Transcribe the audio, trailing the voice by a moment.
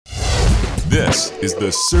This is the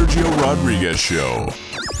Sergio Rodriguez Show.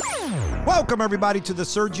 Welcome, everybody, to the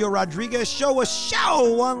Sergio Rodriguez Show, a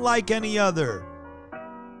show unlike any other.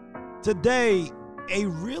 Today, a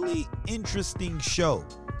really interesting show,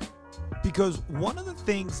 because one of the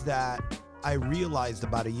things that I realized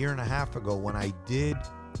about a year and a half ago when I did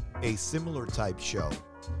a similar type show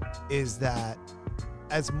is that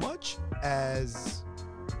as much as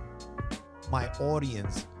my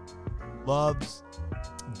audience loves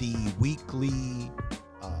the weekly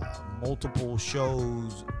multiple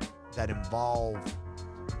shows that involve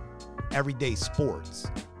everyday sports,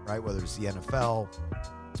 right? Whether it's the NFL,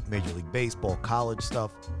 Major League Baseball, college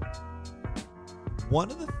stuff. One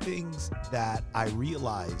of the things that I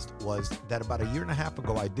realized was that about a year and a half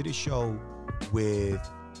ago, I did a show with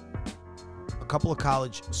a couple of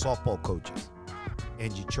college softball coaches.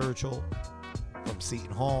 Angie Churchill from Seton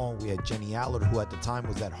Hall. We had Jenny Allard, who at the time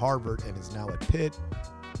was at Harvard and is now at Pitt.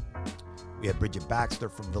 We had Bridget Baxter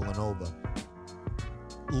from Villanova.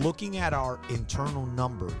 Looking at our internal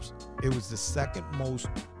numbers, it was the second most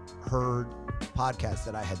heard podcast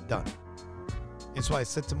that I had done. And so I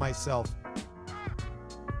said to myself,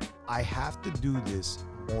 I have to do this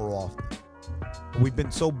more often. We've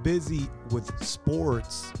been so busy with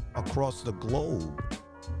sports across the globe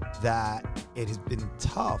that it has been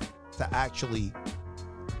tough to actually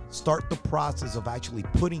start the process of actually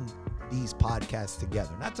putting these podcasts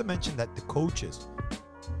together. Not to mention that the coaches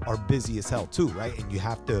are busy as hell too, right? And you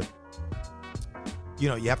have to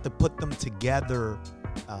put them together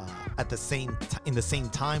in the same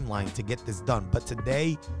timeline to get this done. But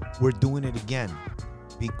today we're doing it again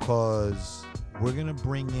because we're gonna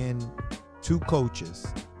bring in two coaches,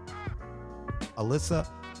 Alyssa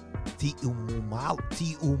Tiumalu.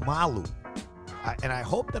 And I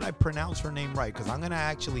hope that I pronounce her name right, because I'm going to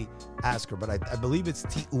actually ask her, but I believe it's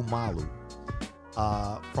Tiumalu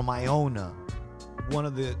from Iona, one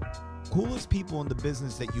of the coolest people in the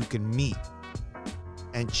business that you can meet.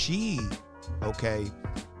 And she,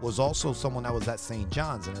 was also someone that was at St.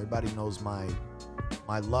 John's, and everybody knows my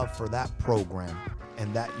love for that program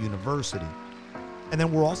and that university. And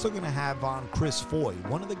then we're also going to have on Chris Foye,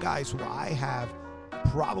 one of the guys who I have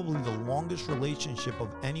probably the longest relationship of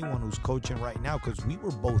anyone who's coaching right now, because we were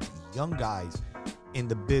both young guys in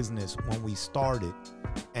the business when we started.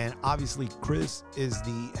 And obviously Chris is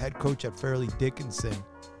the head coach at Fairleigh Dickinson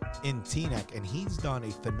in Teaneck, and he's done a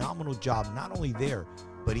phenomenal job not only there,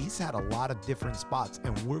 but he's had a lot of different spots.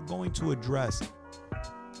 And we're going to address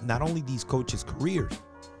not only these coaches' careers,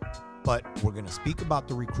 but we're going to speak about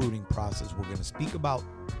the recruiting process. We're going to speak about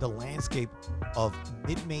the landscape of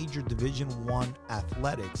mid-major Division I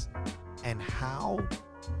athletics and how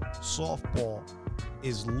softball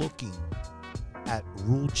is looking at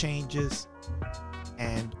rule changes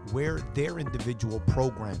and where their individual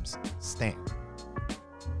programs stand.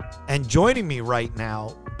 And joining me right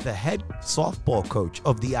now, the head softball coach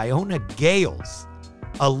of the Iona Gales,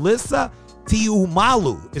 Alyssa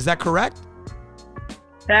Tiumalu. Is that correct?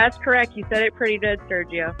 That's correct. You said it pretty good,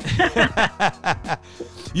 Sergio.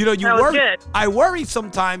 You that was worry. Good. I worry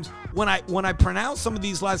sometimes when I pronounce some of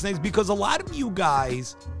these last names, because a lot of you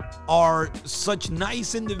guys are such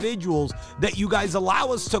nice individuals that you guys allow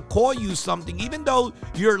us to call you something, even though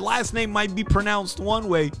your last name might be pronounced one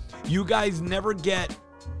way. You guys never get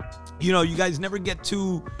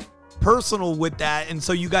too personal with that, and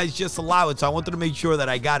so you guys just allow it. So I wanted to make sure that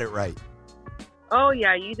I got it right. Oh,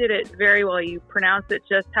 yeah, you did it very well. You pronounced it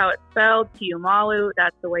just how it's spelled, Tiumalu.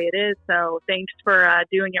 That's the way it is. So thanks for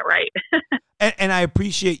doing it right. and I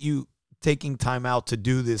appreciate you taking time out to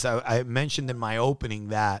do this. I mentioned in my opening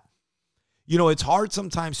that, it's hard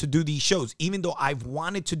sometimes to do these shows, even though I've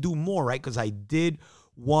wanted to do more, right? Because I did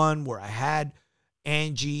one where I had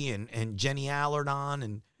Angie and Jenny Allard on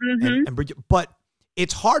and Bridget. But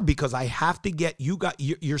it's hard because I have to get you guys,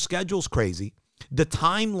 your schedule's crazy. The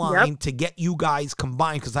timeline to get you guys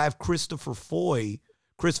combined, because I have Chris Foye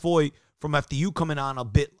from FDU coming on a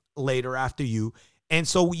bit later after you. And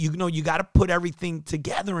so, you got to put everything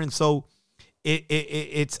together. And so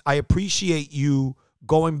it's I appreciate you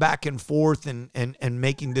going back and forth and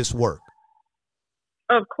making this work.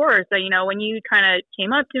 Of course. When you kind of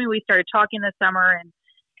came up to me, we started talking this summer and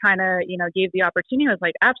kind of, gave the opportunity. I was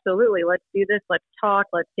like, absolutely, let's do this. Let's talk.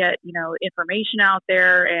 Let's get, information out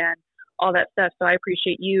there and all that stuff. So I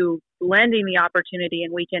appreciate you lending the opportunity,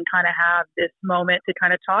 and we can kind of have this moment to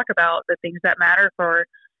kind of talk about the things that matter for,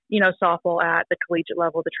 softball at the collegiate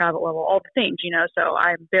level, the travel level, all the things, So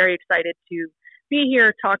I'm very excited to be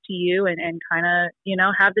here, talk to you, and kind of,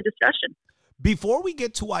 have the discussion. Before we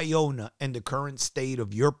get to Iona and the current state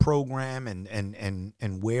of your program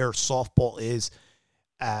and where softball is,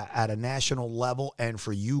 at a national level and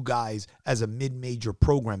for you guys as a mid-major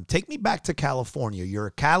program. Take me back to California. You're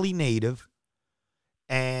a Cali native,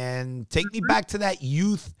 and take me back to that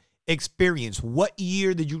youth experience. What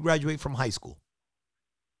year did you graduate from high school?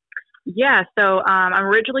 Yeah, so I'm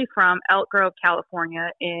originally from Elk Grove, California,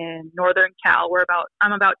 in northern Cal.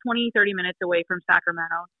 I'm about 20, 30 minutes away from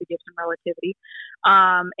Sacramento, to give some relativity.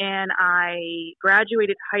 And I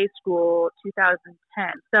graduated high school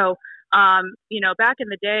 2010. So, back in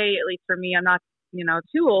the day, at least for me, I'm not,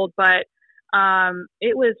 too old, but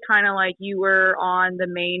it was kind of like you were on the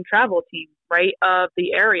main travel team, right, of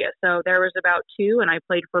the area. So there was about two, and I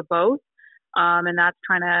played for both. And that's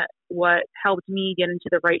kind of what helped me get into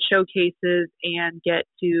the right showcases and get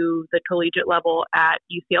to the collegiate level at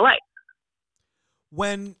UCLA.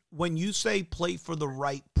 When you say play for the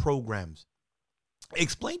right programs,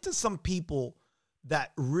 explain to some people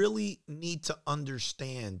that really need to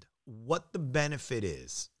understand what the benefit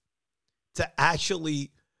is to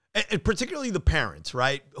actually, and particularly the parents,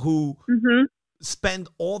 right, who spend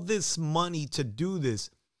all this money to do this,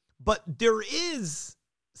 but there is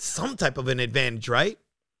some type of an advantage, right?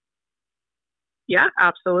 Yeah,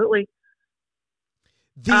 absolutely.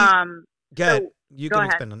 Go ahead. You can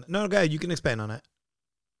expand on that. No, go ahead. You can expand on it.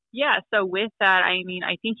 Yeah. So with that, I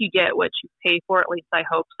think you get what you pay for. At least I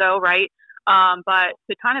hope so, right? But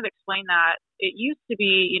to kind of explain that, it used to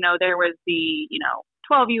be, there was the,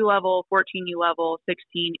 12U level, 14U level,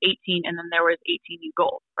 16, 18, and then there was 18U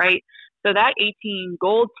gold, right? So that 18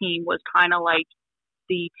 gold team was kind of like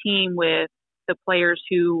the team with the players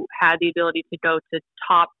who had the ability to go to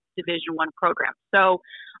top Division I programs. So,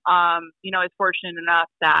 I was fortunate enough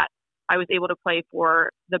that I was able to play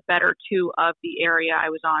for the better two of the area. I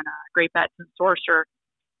was on Great Bets and Sorcerer.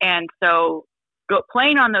 And so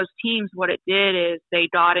playing on those teams, what it did is they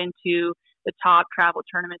got into the top travel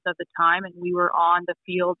tournaments of the time, and we were on the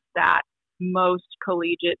fields that most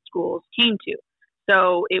collegiate schools came to.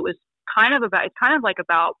 So it was it's kind of like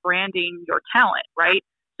about branding your talent, right?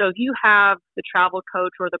 So if you have the travel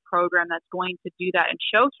coach or the program that's going to do that and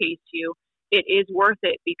showcase you, it is worth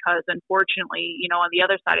it, because unfortunately, on the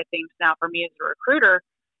other side of things now for me as a recruiter,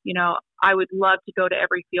 I would love to go to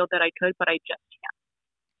every field that I could, but I just can't.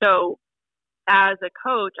 So as a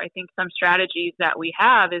coach, I think some strategies that we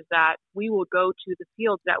have is that we will go to the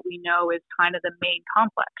fields that we know is kind of the main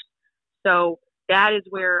complex. So that is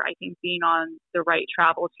where I think being on the right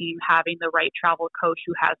travel team, having the right travel coach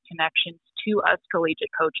who has connections to us collegiate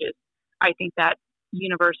coaches, I think that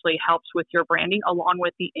universally helps with your branding, along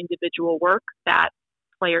with the individual work that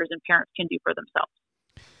players and parents can do for themselves.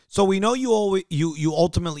 So we know you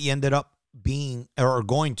ultimately ended up being or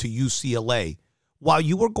going to UCLA. While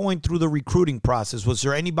you were going through the recruiting process, was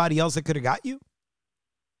there anybody else that could have got you?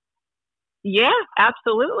 Yeah,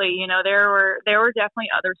 absolutely. There were definitely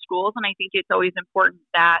other schools, and I think it's always important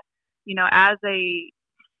that, as a,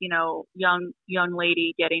 young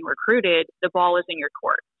lady getting recruited, the ball is in your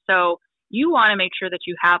court. So you want to make sure that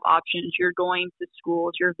you have options. You're going to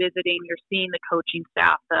schools, you're visiting, you're seeing the coaching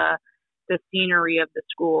staff, the scenery of the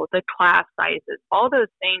school, the class sizes, all those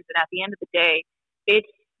things. And at the end of the day, it's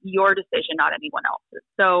your decision, not anyone else's.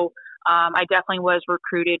 So I definitely was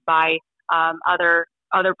recruited by other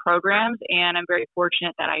programs, and I'm very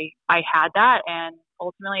fortunate that I had that, and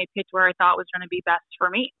ultimately I picked where I thought was going to be best for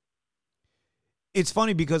me. It's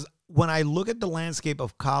funny because when I look at the landscape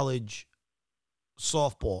of college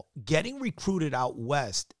softball, getting recruited out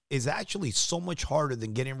west is actually so much harder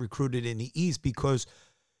than getting recruited in the east, because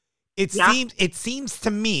it seems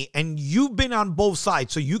to me, and you've been on both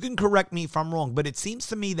sides, so you can correct me if I'm wrong, but it seems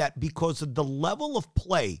to me that because of the level of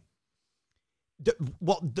play,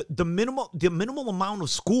 the minimal amount of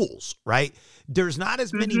schools, right? There's not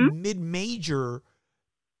as many mid-major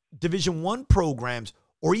Division I programs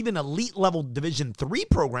or even elite level Division III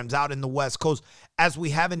programs out in the West Coast as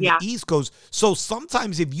we have in the East Coast. So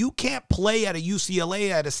sometimes if you can't play at a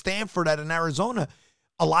UCLA, at a Stanford, at an Arizona,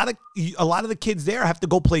 a lot of the kids there have to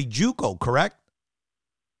go play JUCO, correct?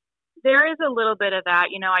 There is a little bit of that.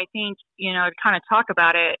 I think, to kind of talk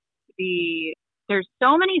about it, there's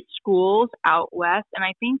so many schools out west, and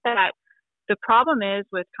I think that the problem is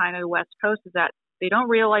with kind of the West Coast is that they don't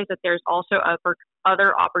realize that there's also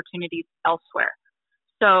other opportunities elsewhere.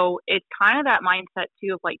 So it's kind of that mindset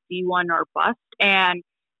too of like D1 or bust, and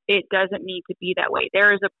it doesn't need to be that way.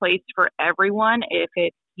 There is a place for everyone. If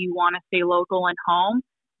you want to stay local and home,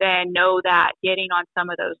 then know that getting on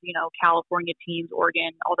some of those, California teams,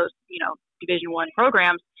 Oregon, all those, Division I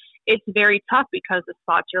programs, it's very tough because the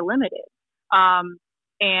spots are limited.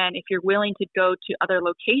 And if you're willing to go to other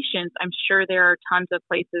locations, I'm sure there are tons of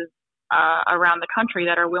places around the country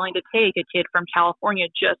that are willing to take a kid from California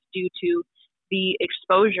just due to the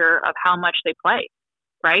exposure of how much they play,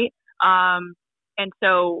 right? And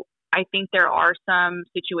so I think there are some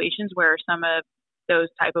situations where some of those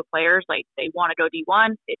type of players, like they want to go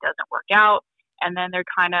D1, it doesn't work out. And then they're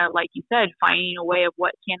kind of, like you said, finding a way of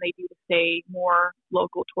what can they do to stay more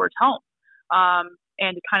local towards home.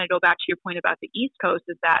 And to kind of go back to your point about the East Coast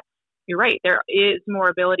is that you're right. There is more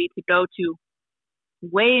ability to go to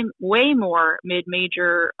way more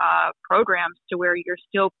mid-major programs to where you're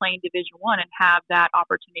still playing Division I and have that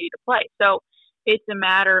opportunity to play. So it's a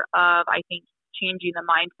matter of, I think, changing the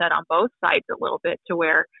mindset on both sides a little bit to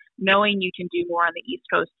where knowing you can do more on the East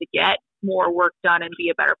Coast to get more work done and be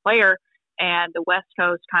a better player, and the West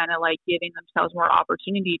Coast kind of like giving themselves more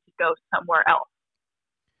opportunity to go somewhere else.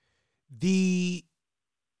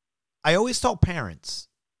 I always tell parents,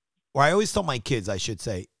 or I always tell my kids, I should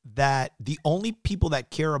say, that the only people that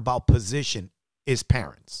care about position is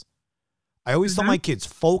parents. I always tell my kids,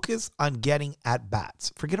 focus on getting at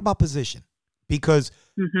bats. Forget about position. Because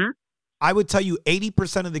I would tell you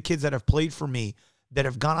 80% of the kids that have played for me that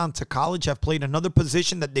have gone on to college have played another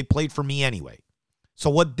position that they played for me anyway. So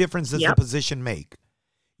what difference does the position make?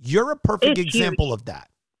 You're a perfect example of that.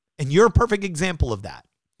 And you're a perfect example of that.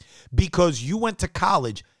 Because you went to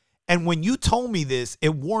college, and when you told me this,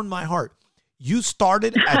 it warmed my heart. You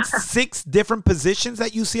started at 6 different positions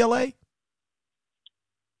at UCLA?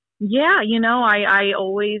 Yeah, I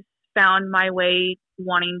always found my way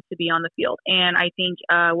wanting to be on the field. And I think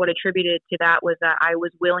what attributed to that was that I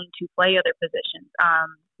was willing to play other positions.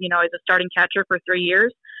 As a starting catcher for 3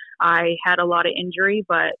 years, I had a lot of injury,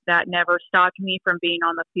 but that never stopped me from being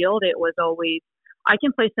on the field. It was always, I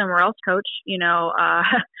can play somewhere else, coach.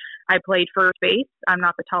 I played first base. I'm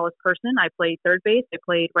not the tallest person. I played third base. I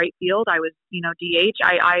played right field. I was, DH.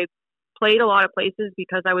 I played a lot of places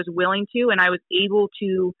because I was willing to, and I was able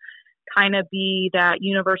to kind of be that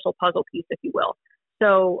universal puzzle piece, if you will.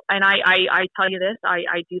 So, and I tell you this,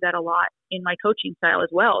 I do that a lot in my coaching style as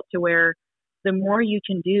well, to where the more you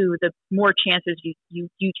can do, the more chances you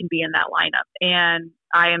can be in that lineup. And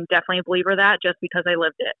I am definitely a believer of that just because I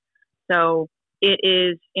lived it. So it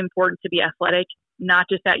is important to be athletic, not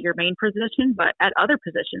just at your main position, but at other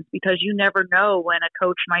positions, because you never know when a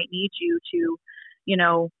coach might need you to,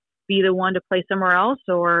 be the one to play somewhere else,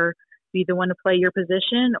 or be the one to play your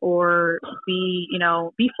position, or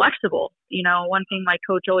be flexible. One thing my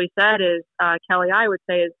coach always said is, Kelly, I would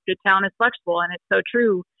say, is good talent is flexible. And it's so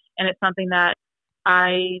true. And it's something that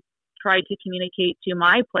I try to communicate to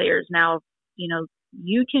my players. Now,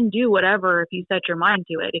 you can do whatever if you set your mind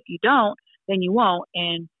to it. If you don't, then you won't.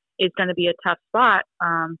 And it's going to be a tough spot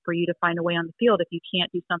for you to find a way on the field if you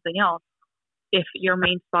can't do something else. If your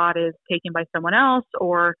main spot is taken by someone else,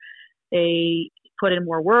 or they put in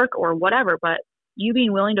more work or whatever, but you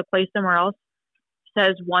being willing to play somewhere else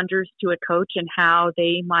says wonders to a coach and how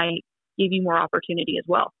they might give you more opportunity as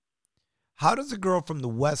well. How does a girl from the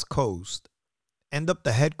West Coast end up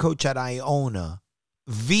the head coach at Iona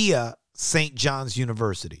via St. John's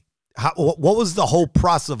University? What was the whole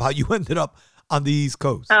process of how you ended up on the East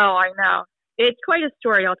Coast? Oh, I know. It's quite a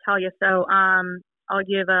story, I'll tell you. So I'll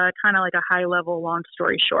give a kind of like a high level, long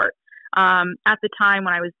story short. At the time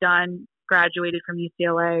when I was done, graduated from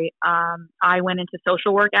UCLA, I went into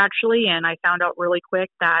social work actually, and I found out really quick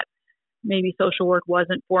that maybe social work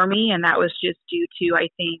wasn't for me. And that was just due to, I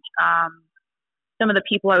think, some of the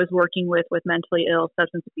people I was working with mentally ill,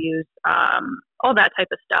 substance abuse, all that type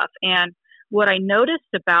of stuff. And what I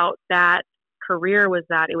noticed about that career was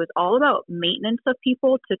that it was all about maintenance of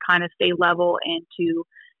people to kind of stay level and to,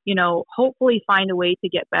 hopefully find a way to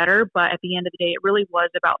get better. But at the end of the day, it really was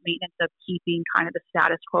about maintenance of keeping kind of the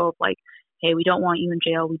status quo of like, hey, we don't want you in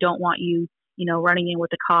jail. We don't want you, running in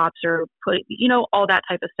with the cops or all that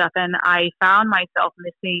type of stuff. And I found myself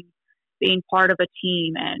missing being part of a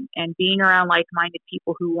team and being around like-minded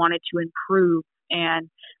people who wanted to improve and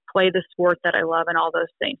play the sport that I love and all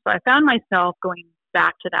those things. So I found myself going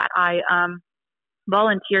back to that. I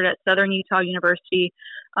volunteered at Southern Utah University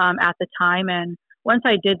at the time. And once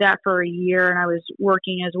I did that for a year and I was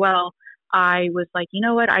working as well, I was like, you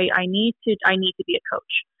know what, I need to be a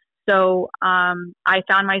coach. So I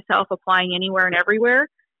found myself applying anywhere and everywhere.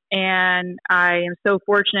 And I am so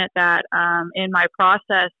fortunate that in my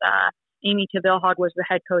process, Amy Tavilhog was the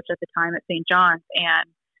head coach at the time at St. John's, and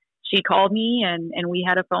she called me and we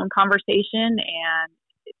had a phone conversation, and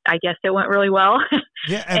I guess it went really well.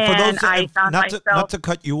 Yeah, and for those, I found not to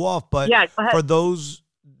cut you off, but yeah, for those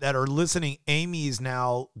that are listening, Amy is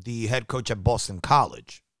now the head coach at Boston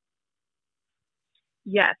College.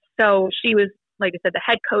 Yes, so she was, like I said, the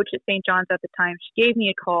head coach at St. John's at the time. She gave me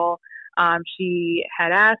a call. She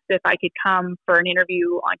had asked if I could come for an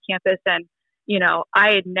interview on campus, and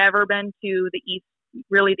I had never been to the East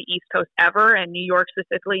Coast ever, and New York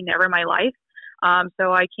specifically, never in my life.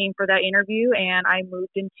 So I came for that interview, and I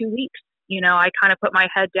moved in 2 weeks. I kind of put my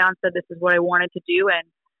head down, said this is what I wanted to do, and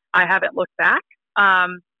I haven't looked back.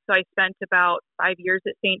 So I spent about 5 years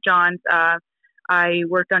at St. John's. I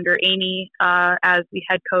worked under Amy as the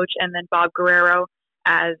head coach, and then Bob Guerrero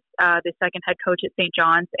as the second head coach at St.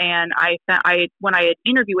 John's. And when I had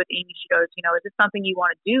interviewed with Amy, she goes, is this something you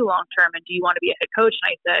want to do long term, and do you want to be a head coach?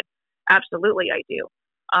 And I said, absolutely, I do.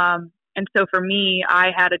 And so for me, I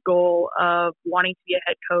had a goal of wanting to be a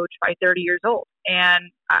head coach by 30 years old.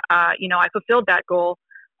 And, I fulfilled that goal,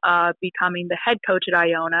 becoming the head coach at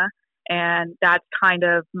Iona. And that's kind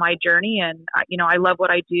of my journey. And, I love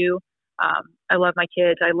what I do. I love my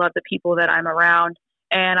kids. I love the people that I'm around.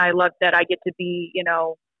 And I love that I get to be,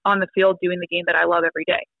 on the field doing the game that I love every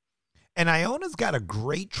day. And Iona's got a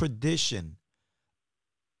great tradition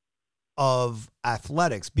of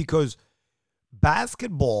athletics because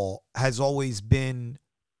basketball has always been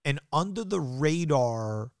an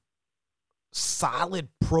under-the-radar, solid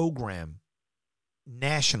program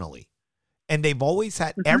nationally. And they've always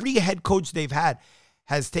had, every head coach they've had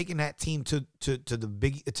has taken that team to the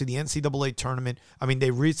NCAA tournament. I mean,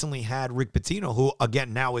 they recently had Rick Pitino, who,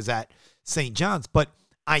 again, now is at St. John's. But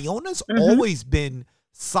Iona's always been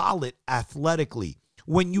solid athletically.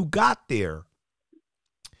 When you got there,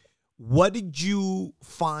 what did you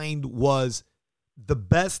find was the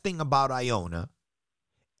best thing about Iona,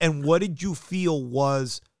 and what did you feel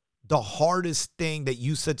was the hardest thing that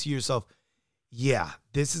you said to yourself, yeah,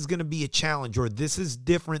 this is going to be a challenge, or this is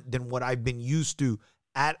different than what I've been used to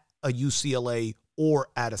at a UCLA or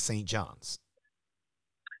at a St. John's?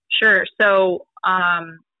 Sure. So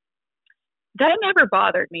that never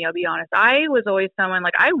bothered me, I'll be honest. I was always someone,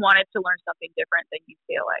 I wanted to learn something different than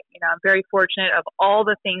UCLA. I'm very fortunate of all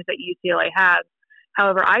the things that UCLA has.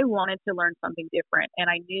 However, I wanted to learn something different, and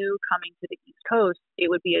I knew coming to the East Coast, it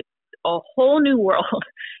would be a whole new world,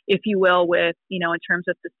 if you will, with, in terms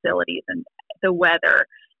of facilities and the weather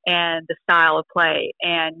and the style of play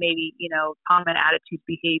and maybe, common attitudes,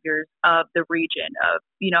 behaviors of the region, of,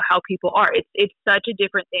 how people are. It's such a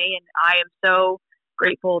different thing, and I am so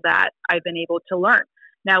grateful that I've been able to learn.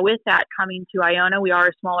 Now, with that, coming to Iona, we are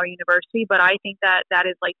a smaller university, but I think that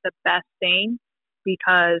is the best thing,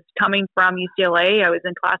 because coming from UCLA, I was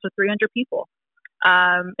in class with 300 people.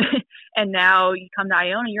 And now you come to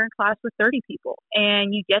Iona, you're in class with 30 people,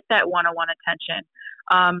 and you get that one-on-one attention.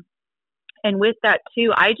 And with that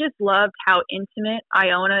too, I just loved how intimate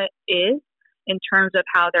Iona is in terms of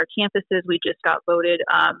how their campuses, we just got voted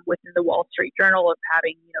within the Wall Street Journal of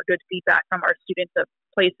having, good feedback from our students of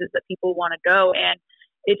places that people want to go. And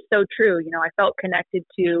it's so true. I felt connected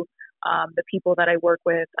to the people that I work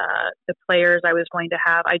with, the players I was going to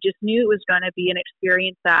have. I just knew it was going to be an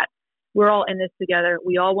experience that we're all in this together.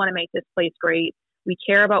 We all want to make this place great. We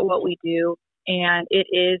care about what we do. And it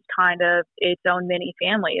is kind of its own mini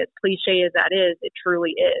family. As cliche as that is, it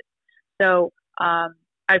truly is. So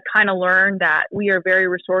I've kind of learned that we are very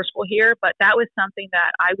resourceful here, but that was something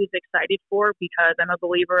that I was excited for, because I'm a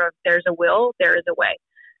believer of there's a will, there is a way.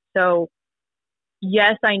 So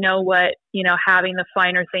yes, I know what, having the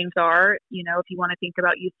finer things are, if you want to think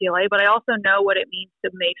about UCLA, but I also know what it means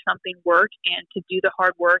to make something work and to do the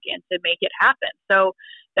hard work and to make it happen. So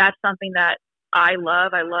that's something that I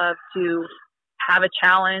love. I love to have a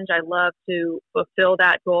challenge. I love to fulfill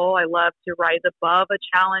that goal. I love to rise above a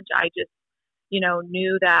challenge. I just,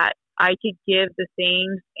 knew that I could give the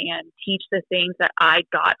things and teach the things that I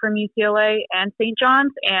got from UCLA and St.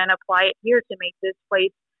 John's and apply it here to make this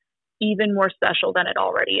place even more special than it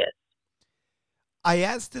already is. I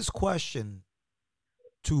asked this question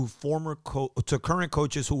to current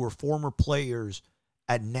coaches who were former players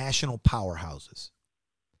at national powerhouses.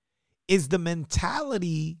 Is the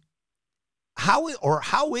mentality how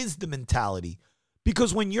is the mentality?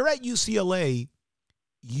 Because when you're at UCLA,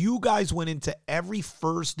 you guys went into every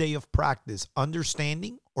first day of practice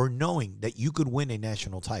understanding or knowing that you could win a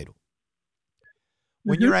national title.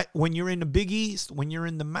 When you're in the Big East, when you're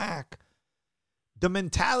in the MAC, the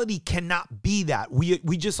mentality cannot be that.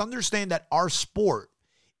 We just understand that our sport,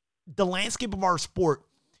 the landscape of our sport,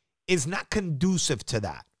 is not conducive to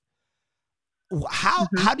that.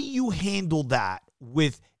 How do you handle that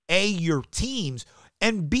with A, your teams,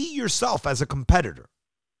 and B, yourself as a competitor?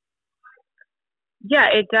 Yeah,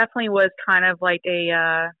 it definitely was kind of like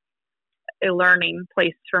a learning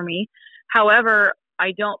place for me. However,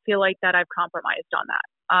 I don't feel like that I've compromised on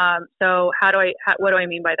that. So what do I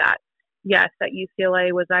mean by that? yes, at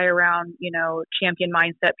UCLA, was I around, champion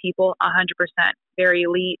mindset people? 100%. Very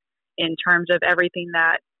elite in terms of everything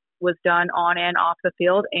that was done on and off the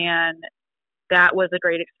field. And that was a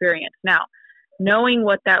great experience. Now, knowing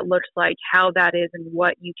what that looks like, how that is, and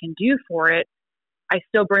what you can do for it, I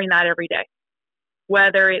still bring that every day.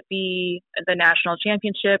 Whether it be the national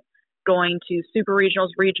championship, going to super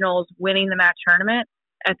regionals, winning the MAC tournament,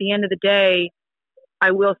 at the end of the day,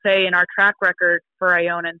 I will say in our track record for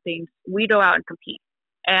Iona and things, we go out and compete.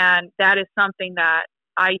 And that is something that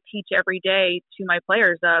I teach every day to my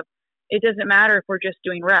players of, it doesn't matter if we're just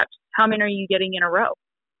doing reps. How many are you getting in a row?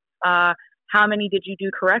 How many did you do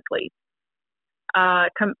correctly?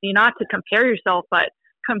 Not to compare yourself, but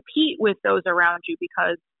compete with those around you,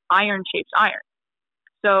 because iron shapes iron.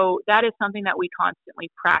 So that is something that we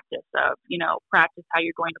constantly practice of, practice how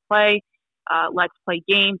you're going to play. Let's play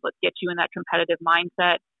games. Let's get you in that competitive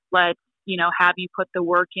mindset. Let's, have you put the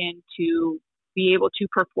work in to be able to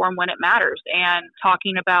perform when it matters, and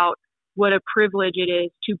talking about what a privilege it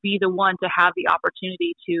is to be the one to have the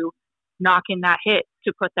opportunity to knock in that hit,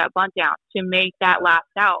 to put that bunt down, to make that last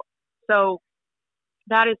out. So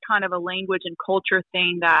that is kind of a language and culture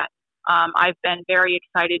thing that I've been very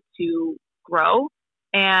excited to grow.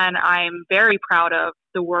 And I'm very proud of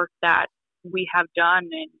the work that we have done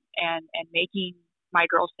and making my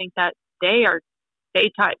girls think that they are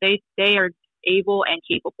able and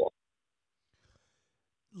capable.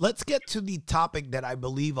 Let's get to the topic that I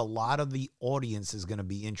believe a lot of the audience is going to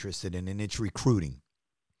be interested in, and it's recruiting.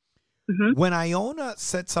 Mm-hmm. When Iona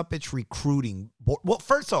sets up its recruiting board, well,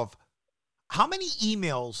 first off, how many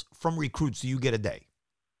emails from recruits do you get a day?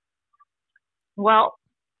 Well,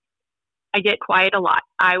 I get quite a lot.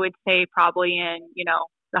 I would say probably in,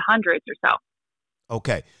 the hundreds or so.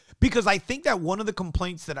 Okay. Because I think that one of the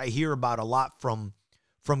complaints that I hear about a lot from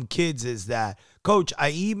kids is that, Coach,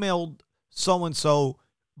 I emailed so-and-so,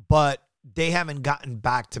 but they haven't gotten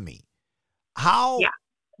back to me.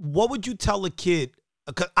 What would you tell a kid?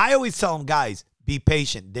 Because I always tell them, guys, be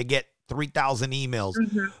patient. They get 3,000 emails.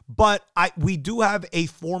 Mm-hmm. But we do have a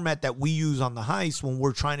format that we use on the Heist when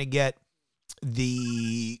we're trying to get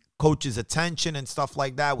the coach's attention and stuff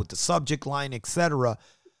like that with the subject line, etc.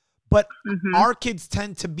 But our kids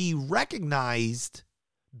tend to be recognized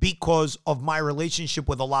because of my relationship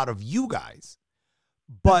with a lot of you guys.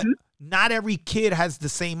 But not every kid has the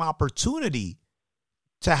same opportunity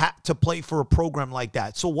to play for a program like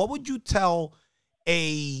that. So what would you tell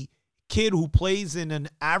a kid who plays in an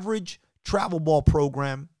average travel ball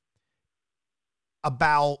program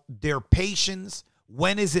about their patience?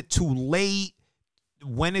 When is it too late?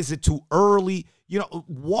 When is it too early?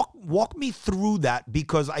 Walk me through that,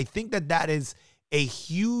 because I think that is a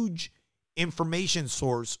huge information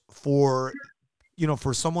source for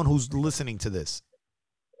someone who's listening to this.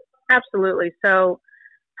 Absolutely. So,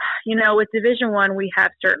 with Division I, we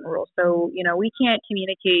have certain rules. So, we can't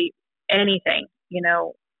communicate anything,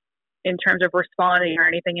 in terms of responding or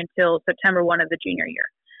anything until September 1 of the junior year.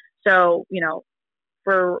 So,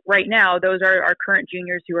 for right now, those are our current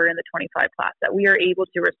juniors who are in the 25 class that we are able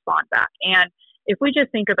to respond back. And if we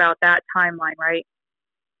just think about that timeline, right,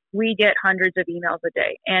 we get hundreds of emails a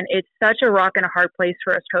day. And it's such a rock and a hard place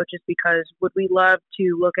for us coaches, because would we love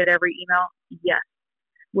to look at every email? Yes.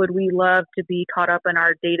 Would we love to be caught up in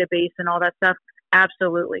our database and all that stuff?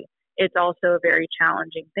 Absolutely. It's also a very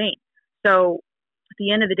challenging thing. So at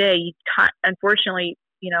the end of the day, unfortunately,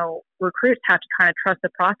 recruits have to kind of trust the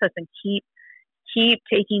process and keep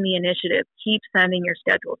taking the initiative, keep sending your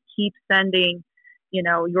schedules, keep sending,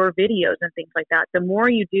 your videos and things like that. The more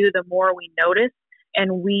you do, the more we notice,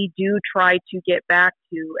 and we do try to get back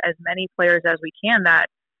to as many players as we can that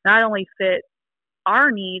not only fit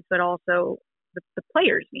our needs, but also the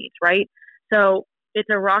players' needs, right? So it's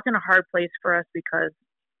a rock and a hard place for us, because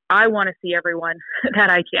I want to see everyone that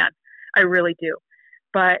I can. I really do.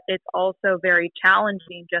 But it's also very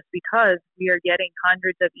challenging just because we are getting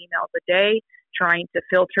hundreds of emails a day, trying to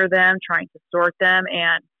filter them, trying to sort them,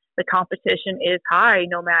 and the competition is high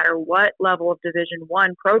no matter what level of Division I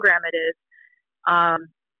program it is.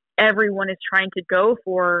 Everyone is trying to go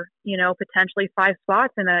for, potentially 5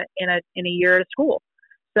 spots in a year at a school.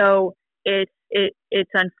 So it's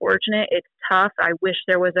unfortunate. It's tough. I wish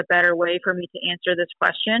there was a better way for me to answer this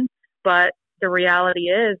question, but the reality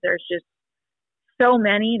is there's just so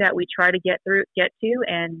many that we try to get to.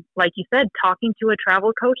 And like you said, talking to a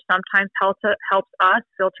travel coach sometimes helps us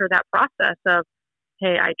filter that process of,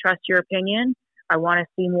 hey, I trust your opinion. I want to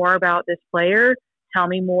see more about this player. Tell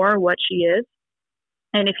me more what she is.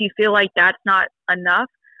 And if you feel like that's not enough,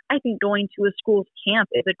 I think going to a school's camp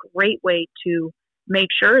is a great way to make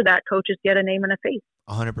sure that coaches get a name and a face.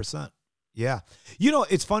 100%. Yeah. You know,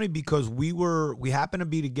 it's funny because we happened to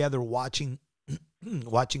be together watching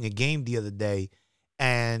watching a game the other day,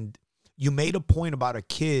 and you made a point about a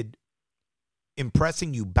kid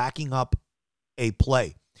impressing you, backing up a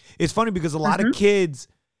play. It's funny because a lot of kids,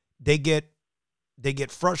 they get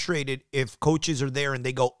frustrated if coaches are there and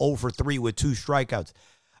they go 0 for 3 with 2 strikeouts.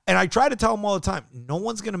 And I try to tell them all the time, no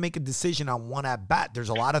one's going to make a decision on one at bat. There's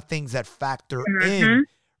a lot of things that factor in,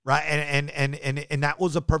 right? And that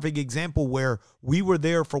was a perfect example where we were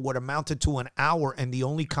there for what amounted to an hour, and the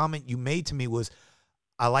only comment you made to me was,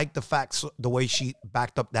 I like the way she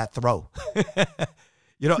backed up that throw.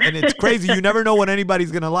 You know, and it's crazy. You never know what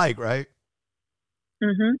anybody's going to like, right?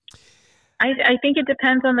 Mm-hmm. I think it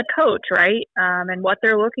depends on the coach, right? And what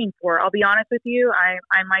they're looking for. I'll be honest with you,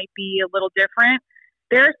 I might be a little different.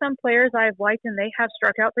 There are some players I've liked and they have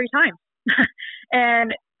struck out 3 times.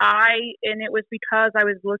 and it was because I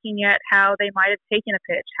was looking at how they might have taken a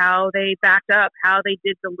pitch, how they backed up, how they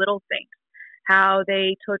did the little things, how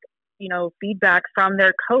they took, feedback from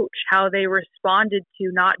their coach, how they responded to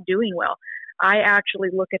not doing well. I actually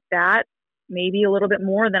look at that maybe a little bit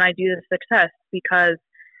more than I do the success because,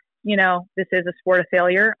 this is a sport of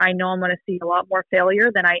failure. I know I'm going to see a lot more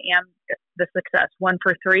failure than I am the success. 1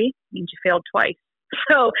 for 3 means you failed twice.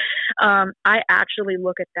 So I actually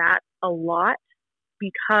look at that a lot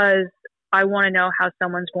because I want to know how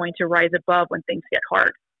someone's going to rise above when things get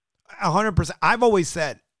hard. 100%. I've always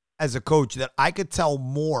said as a coach that I could tell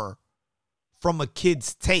more from a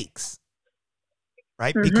kid's takes,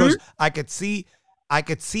 right? Because I could see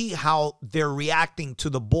how they're reacting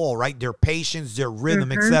to the ball, right? Their patience, their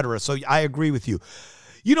rhythm, etc. So I agree with you.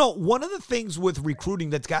 One of the things with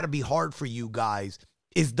recruiting that's got to be hard for you guys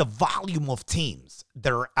is the volume of teams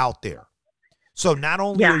that are out there. So not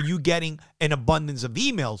only are you getting an abundance of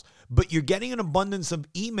emails, but you're getting an abundance of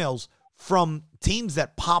emails from teams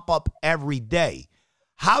that pop up every day.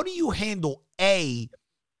 How do you handle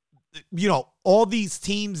all these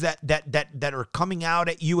teams that are coming out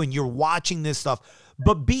at you and you're watching this stuff?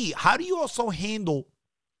 But B, how do you also handle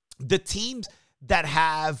the teams that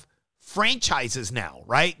have franchises now,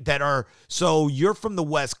 right? So you're from the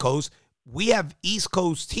West Coast. We have East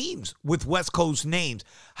Coast teams with West Coast names.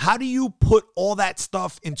 How do you put all that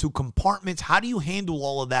stuff into compartments? How do you handle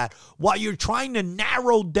all of that while you're trying to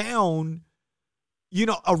narrow down,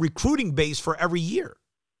 a recruiting base for every year?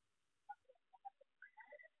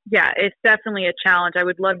 Yeah, it's definitely a challenge. I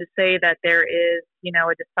would love to say that there is,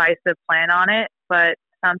 a decisive plan on it, but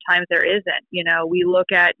sometimes there isn't. We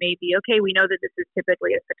look at maybe, okay, we know that this is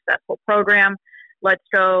typically a successful program. Let's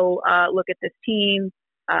go look at this team.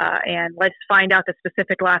 And let's find out the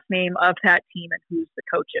specific last name of that team and who's the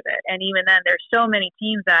coach of it. And even then, there's so many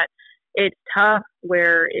teams that it's tough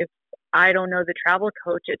where if I don't know the travel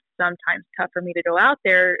coach, it's sometimes tough for me to go out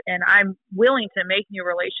there. And I'm willing to make new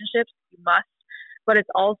relationships. You must. But it's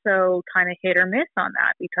also kind of hit or miss on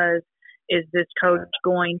that because is this coach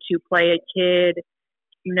going to play a kid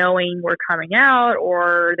knowing we're coming out,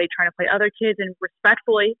 or are they trying to play other kids? And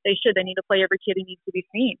respectfully, they should. They need to play every kid who needs to be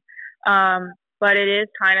seen. But it is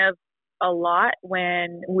kind of a lot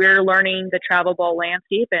when we're learning the travel ball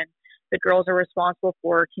landscape and the girls are responsible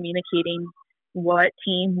for communicating what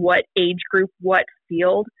team, what age group, what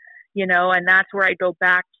field, and that's where I go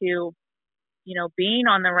back to, being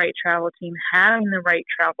on the right travel team, having the right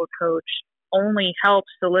travel coach only helps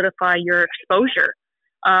solidify your exposure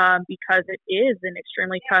because it is an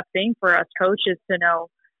extremely tough thing for us coaches to know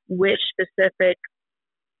which specific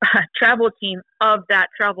travel team of that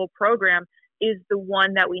travel program is the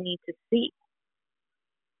one that we need to see.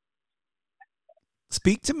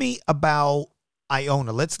 Speak to me about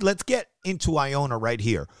Iona. Let's get into Iona right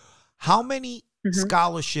here. How many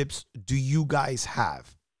scholarships do you guys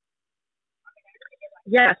have?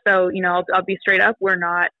 Yeah, so I'll be straight up. We're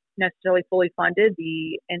not necessarily fully funded.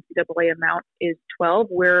 The NCAA amount is 12.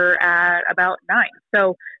 We're at about 9.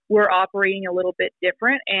 So we're operating a little bit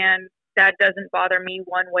different, and that doesn't bother me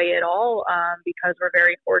one way at all because we're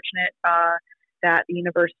very fortunate that the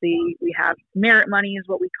university, we have merit money is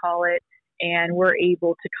what we call it, and we're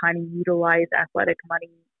able to kind of utilize athletic money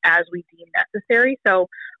as we deem necessary. So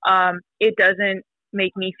it doesn't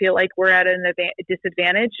make me feel like we're at a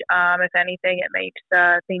disadvantage. If anything, it makes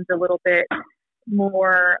things a little bit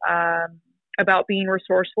more about being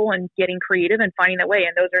resourceful and getting creative and finding a way.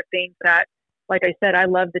 And those are things that, like I said, I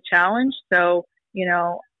love the challenge. So,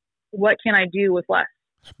 what can I do with less?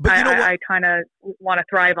 But I kind of want to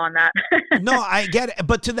thrive on that. No, I get it.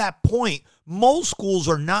 But to that point, most schools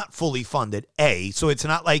are not fully funded, A, so it's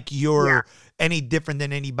not like you're any different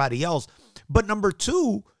than anybody else. But number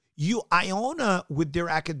 2, Iona, with their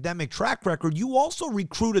academic track record, you also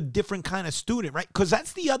recruit a different kind of student, right? Because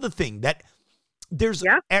that's the other thing, that there's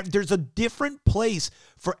a different place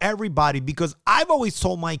for everybody, because I've always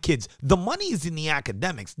told my kids, the money is in the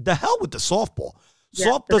academics. The hell with the softball.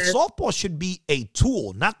 The softball should be a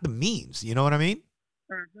tool, not the means. You know what I mean?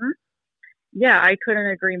 Mm-hmm. Yeah, I couldn't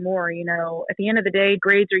agree more. At the end of the day,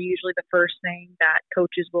 grades are usually the first thing that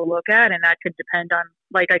coaches will look at, and that could depend on,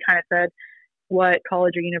 like I kind of said, what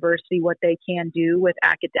college or university, what they can do with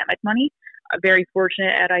academic money. Very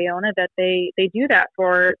fortunate at Iona that they do that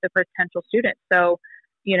for the potential students. So,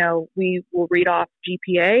 we will read off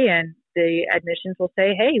GPA, and the admissions will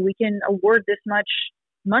say, hey, we can award this much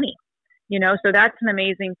money. So that's an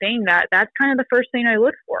amazing thing. That's kind of the first thing I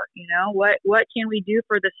look for. What can we do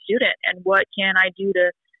for the student, and what can I do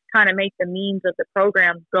to kind of make the means of the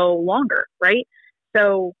program go longer, right?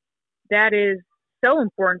 So that is so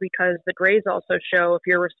important, because the grades also show if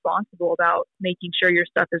you're responsible about making sure your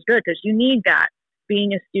stuff is good, because you need that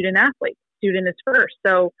being a student athlete. Student is first.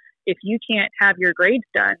 So if you can't have your grades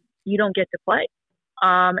done, you don't get to play.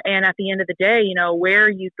 And at the end of the day, where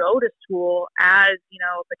you go to school as,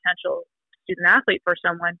 a potential student athlete for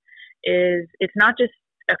someone it's not just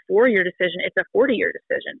a 4-year decision, it's a 40-year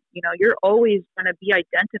decision. You're always going to be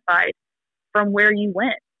identified from where you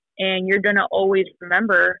went, and you're going to always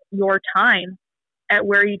remember your time at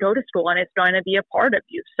where you go to school, and it's going to be a part of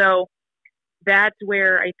you. So that's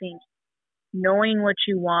where I think knowing what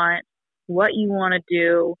you want to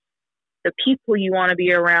do, the people you want to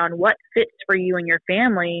be around, what fits for you and your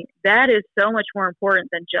family, that is so much more important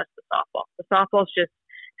than just the softball. The softball is just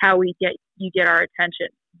how you get our attention,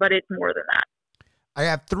 but it's more than that. I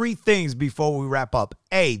have 3 things before we wrap up.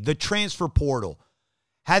 A, the transfer portal.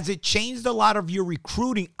 Has it changed a lot of your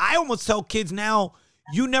recruiting? I almost tell kids now,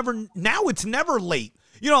 it's never late.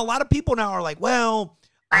 A lot of people now are like, well,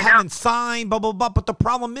 I haven't signed, blah, blah, blah. But the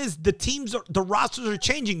problem is the rosters are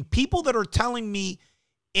changing. People that are telling me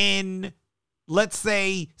in, let's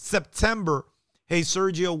say, September, hey,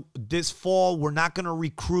 Sergio, this fall, we're not going to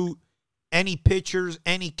recruit any pitchers,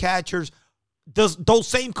 any catchers. Those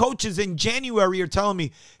same coaches in January are telling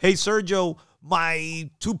me, hey, Sergio, my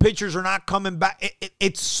 2 pitchers are not coming back.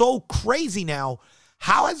 It's so crazy now.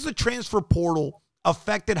 How has the transfer portal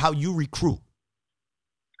affected how you recruit?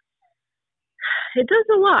 It does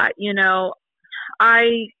a lot.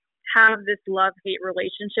 I have this love-hate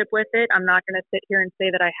relationship with it. I'm not going to sit here and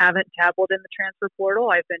say that I haven't dabbled in the transfer portal.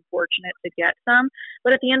 I've been fortunate to get some.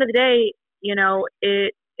 But at the end of the day,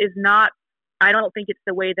 it is not, I don't think it's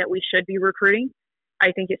the way that we should be recruiting.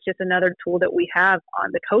 I think it's just another tool that we have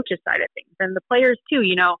on the coaches side of things. And the players too,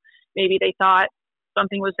 maybe they thought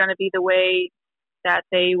something was going to be the way that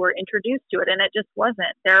they were introduced to it, and it just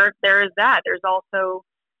wasn't. There is that. There's also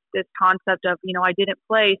this concept of, I didn't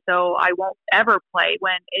play, so I won't ever play,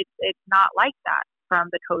 when it's not like that from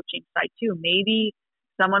the coaching side too. Maybe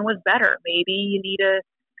someone was better. Maybe you need to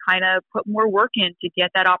kind of put more work in to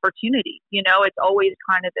get that opportunity. It's always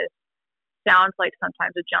kind of this, sounds like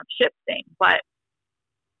sometimes a jump ship thing, but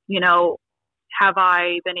have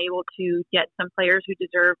I been able to get some players who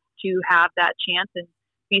deserve to have that chance and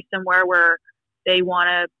be somewhere where they want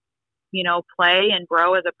to, play and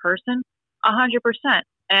grow as a person? 100%.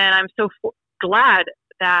 And I'm so glad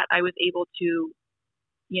that I was able to,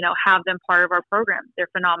 have them part of our program. They're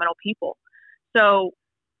phenomenal people. So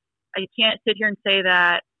I can't sit here and say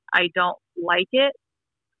that I don't like it.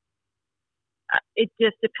 It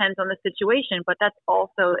just depends on the situation, but that's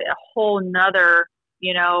also a whole nother,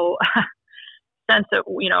 sense of,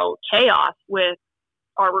 chaos with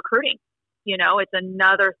our recruiting. It's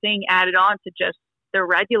another thing added on to just the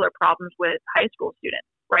regular problems with high school students,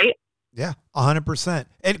 right? Yeah, 100%.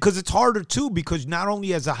 And because it's harder too, because not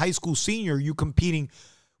only as a high school senior, you're competing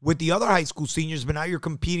with the other high school seniors, but now you're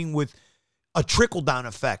competing with a trickle-down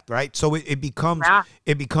effect, right? So it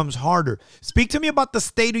becomes harder. Speak to me about the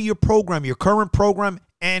state of your program, your current program,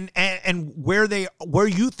 and where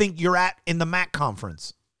you think you're at in the MAC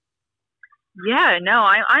conference. Yeah, no,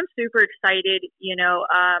 I'm super excited.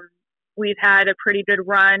 We've had a pretty good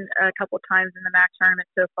run a couple of times in the MAC tournament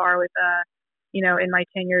so far with, in my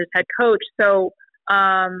tenure as head coach. So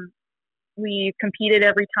we competed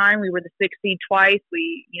every time. We were the 6th seed twice.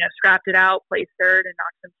 We, scrapped it out, placed 3rd, and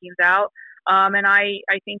knocked some teams out. And I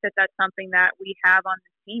think that that's something that we have on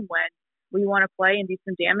the team. When we want to play and do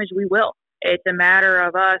some damage, we will. It's a matter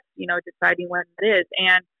of us, deciding when it is.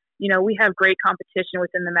 And, we have great competition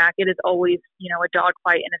within the MAC. It is always, a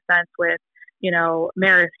dogfight in a sense with,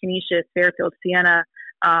 Marist, Canisius, Fairfield, Siena.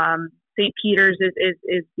 St. Peter's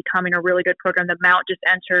is becoming a really good program. The Mount just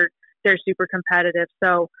entered. They're super competitive.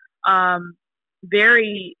 So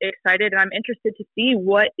very excited, and I'm interested to see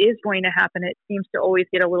what is going to happen. It seems to always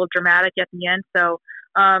get a little dramatic at the end. So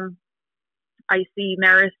I see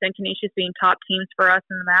Marist and Canisius being top teams for us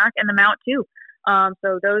in the MAC, and the Mount too.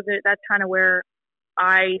 So that's kind of where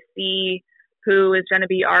I see who is going to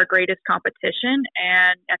be our greatest competition.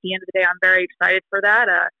 And at the end of the day, I'm very excited for that.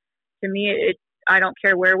 To me, I don't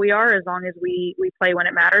care where we are as long as we play when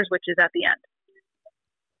it matters, which is at the end.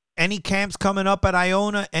 Any camps coming up at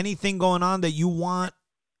Iona? Anything going on that you want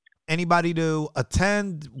anybody to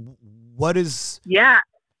attend? What is? Yeah,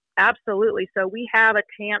 absolutely. So we have a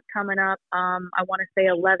camp coming up. I want to say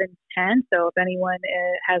 11/10. So if anyone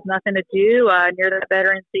has nothing to do near the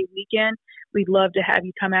Veterans Day weekend, we'd love to have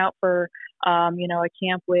you come out for a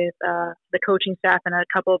camp with the coaching staff and a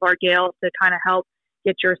couple of our Gales to kind of help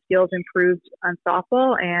get your skills improved on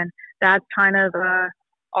softball. And that's kind of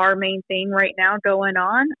our main thing right now going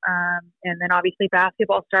on. And then obviously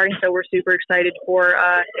basketball starting. So we're super excited for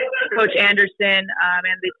Coach Anderson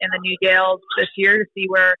and the new Gales this year to see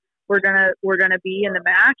where we're gonna be in the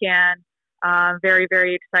MAC, and very,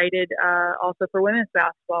 very excited also for women's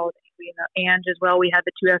basketball. And as well, we had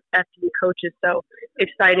the two FDU coaches, so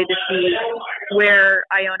excited to see where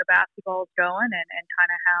Iona basketball is going and kind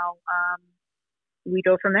of how we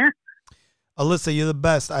go from there. Alyssa, you're the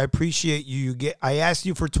best. I appreciate you. I asked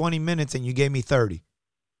you for 20 minutes and you gave me 30.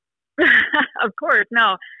 Of course.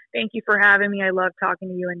 No, thank you for having me. I love talking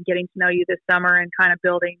to you and getting to know you this summer and kind of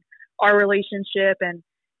building our relationship. And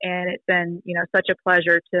it's been, such a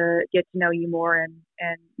pleasure to get to know you more. And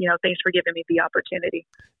thanks for giving me the opportunity.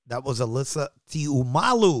 That was Alyssa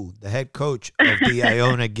Tiumalu, the head coach of the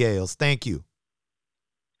Iona Gales. Thank you.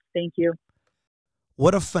 Thank you.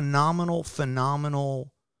 What a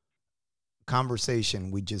phenomenal conversation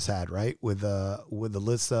we just had, right? With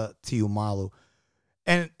Alyssa Tiumalu.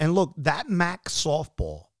 And look, that MAC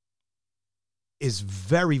softball is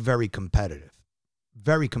very, very competitive.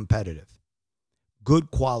 Very competitive. Good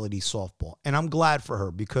quality softball. And I'm glad for her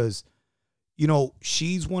because,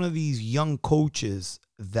 she's one of these young coaches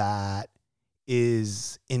that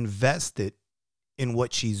is invested in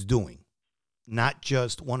what she's doing. Not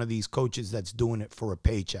just one of these coaches that's doing it for a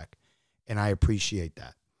paycheck. And I appreciate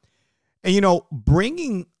that. And,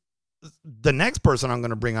 bringing the next person I'm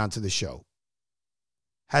going to bring onto the show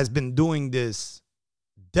has been doing this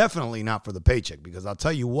definitely not for the paycheck, because I'll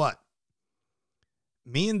tell you what,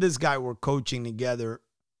 me and this guy were coaching together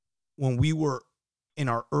when we were in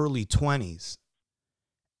our early 20s,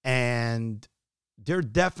 and there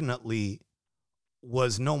definitely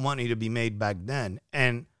was no money to be made back then.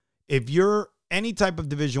 And if you're any type of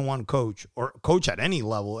Division I coach or coach at any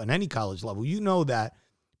level, at any college level, you know that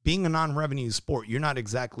being a non-revenue sport, you're not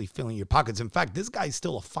exactly filling your pockets. In fact, this guy's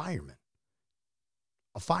still a fireman.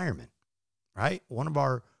 A fireman, right? One of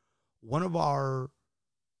our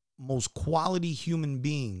most quality human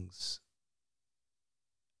beings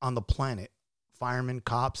on the planet. Firemen,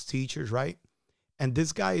 cops, teachers, right? And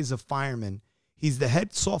this guy is a fireman. He's the head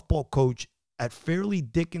softball coach at Fairleigh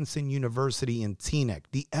Dickinson University in Teaneck,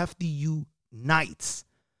 the FDU Knights,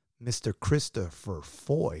 Mr. Christopher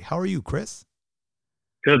Foye. How are you, Chris?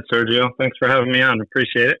 Good, Sergio. Thanks for having me on.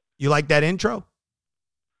 Appreciate it. You like that intro?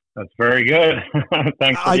 That's very good.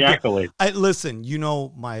 Thanks for the accolade. Listen,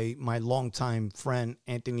 my longtime friend,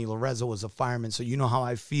 Anthony Lorenzo, was a fireman, so you know how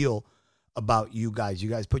I feel about you guys. You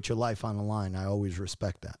guys put your life on the line. I always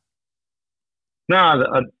respect that. No,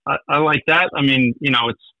 I like that. I mean,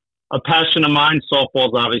 it's a passion of mine. Softball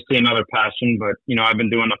is obviously another passion, but, I've been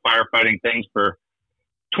doing the firefighting things for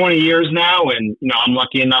 20 years now, and I'm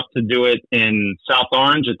lucky enough to do it in South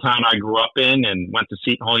Orange, a town I grew up in, and went to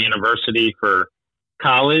Seton Hall University for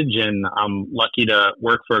college, and I'm lucky to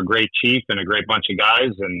work for a great chief and a great bunch of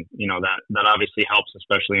guys, and that obviously helps,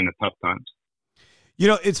 especially in the tough times.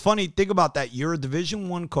 It's funny, think about that. You're a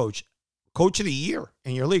Division I coach of the year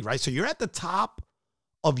in your league, right? So you're at the top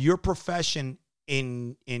of your profession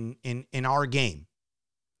in our game.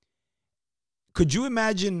 Could you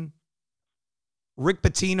imagine Rick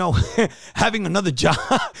Pitino having another job?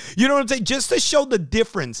 You know what I'm saying? Just to show the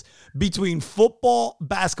difference between football,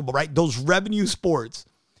 basketball, right? Those revenue sports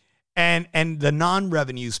and the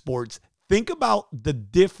non-revenue sports. Think about the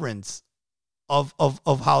difference of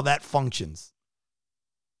how that functions.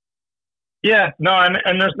 Yeah, no,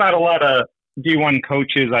 and there's not a lot of D1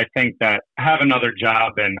 coaches, I think, that have another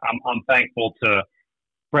job, and I'm thankful to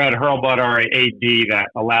Brad Hurlbut, our AD, that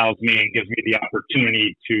allows me and gives me the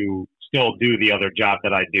opportunity to still do the other job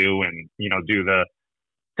that I do, and do the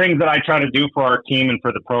things that I try to do for our team and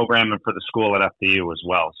for the program and for the school at FDU as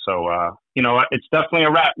well. So it's definitely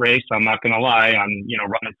a rat race. I'm not going to lie. I'm,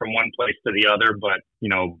 running from one place to the other, but,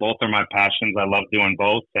 both are my passions. I love doing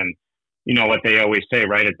both. And, what they always say,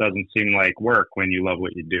 right? It doesn't seem like work when you love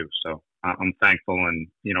what you do. So I'm thankful and,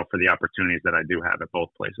 for the opportunities that I do have at both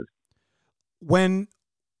places. When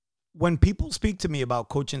people speak to me about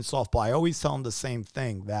coaching softball, I always tell them the same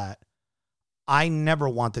thing, that I never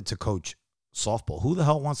wanted to coach softball. Who the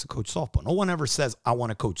hell wants to coach softball? No one ever says, I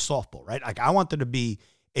want to coach softball, right? Like, I wanted to be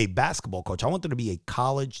a basketball coach. I wanted to be a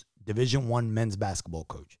college Division I men's basketball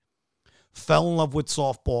coach. Fell in love with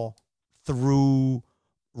softball through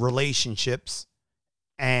relationships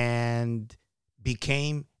and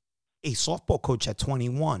became a softball coach at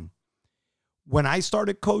 21. When I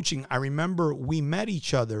started coaching, I remember we met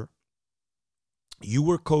each other. You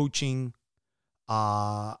were coaching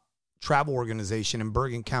travel organization in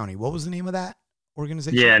Bergen County. What was the name of that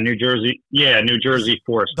organization? Yeah, New Jersey. Yeah, New Jersey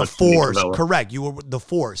Force. The Force, correct. You were the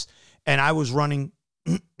Force. And I was running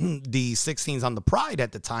the 16s on the Pride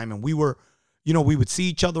at the time. And we were, we would see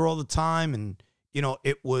each other all the time. And,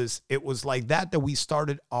 it was like that we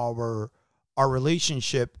started our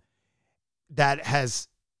relationship that has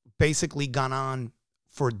basically gone on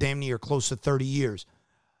for damn near close to 30 years.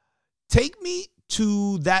 Take me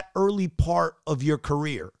to that early part of your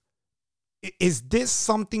career. Is this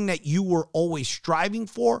something that you were always striving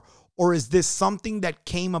for, or is this something that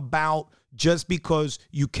came about just because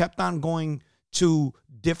you kept on going to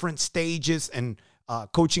different stages and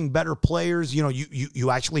coaching better players? You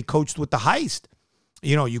actually coached with the Heist.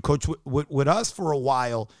 You coached with us for a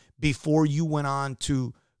while before you went on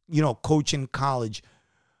to, coach in college.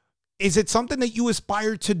 Is it something that you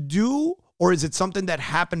aspire to do, or is it something that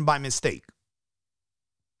happened by mistake?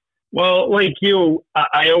 Well, like you,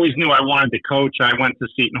 I always knew I wanted to coach. I went to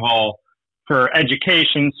Seton Hall for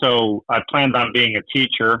education, so I planned on being a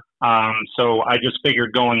teacher. So I just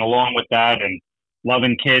figured going along with that and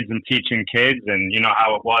loving kids and teaching kids, and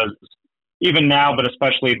how it was even now, but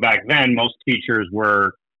especially back then, most teachers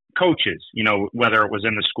were coaches, whether it was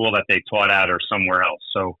in the school that they taught at or somewhere else.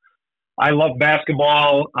 So I love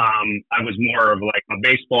basketball. I was more of like a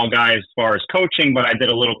baseball guy as far as coaching, but I did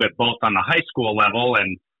a little bit both on the high school level,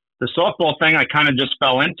 and the softball thing I kind of just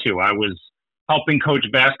fell into. I was helping coach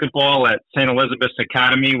basketball at St. Elizabeth's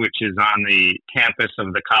Academy, which is on the campus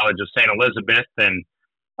of the College of St. Elizabeth. And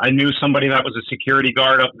I knew somebody that was a security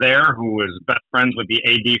guard up there who was best friends with the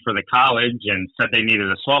AD for the college and said they needed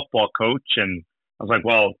a softball coach. And I was like,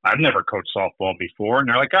 well, I've never coached softball before. And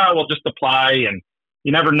they're like, oh, well, just apply. And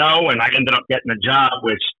you never know. And I ended up getting a job,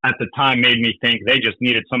 which at the time made me think they just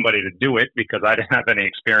needed somebody to do it because I didn't have any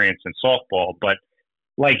experience in softball. But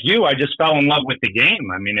like you, I just fell in love with the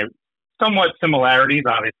game. I mean, it somewhat similarities,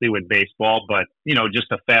 obviously, with baseball, but,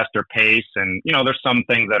 just a faster pace. And, there's some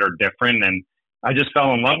things that are different. And I just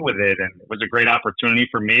fell in love with it. And it was a great opportunity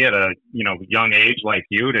for me at a, young age like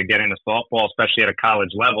you to get into softball, especially at a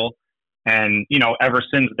college level. And, ever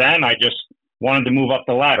since then, I just wanted to move up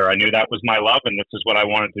the ladder. I knew that was my love and this is what I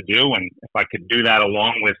wanted to do. And if I could do that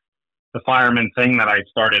along with the fireman thing that I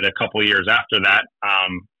started a couple of years after that,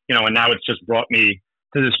 and now it's just brought me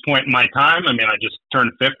to this point in my time. I mean, I just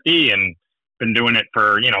turned 50 and been doing it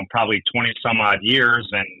for, probably 20 some odd years.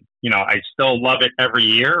 And, I still love it every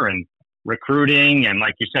year, and recruiting and,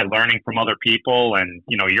 like you said, learning from other people. And,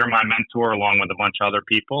 you're my mentor along with a bunch of other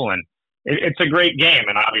people. And it's a great game.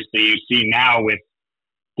 And obviously you see now with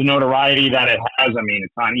the notoriety that it has, I mean,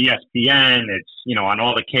 it's on ESPN, it's, on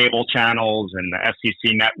all the cable channels and the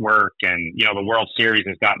SEC network, and, the World Series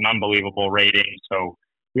has got an unbelievable rating. So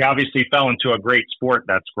we obviously fell into a great sport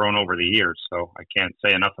that's grown over the years. So I can't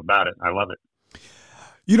say enough about it. I love it.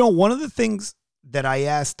 One of the things that I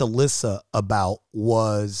asked Alyssa about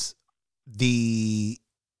was the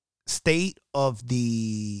state of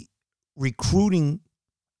the recruiting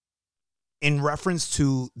in reference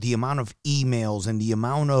to the amount of emails and the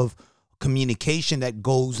amount of communication that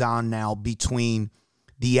goes on now between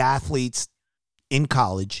the athletes in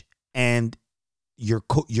college and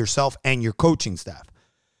yourself and your coaching staff.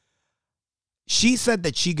 She said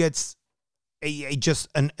that she gets just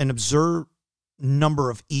an absurd number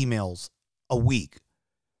of emails a week.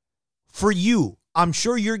 For you, I'm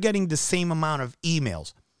sure you're getting the same amount of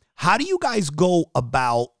emails. How do you guys go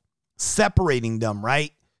about separating them,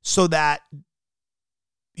 right? So that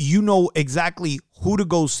you know exactly who to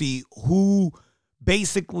go see, who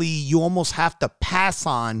basically you almost have to pass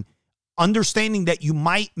on, understanding that you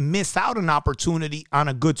might miss out an opportunity on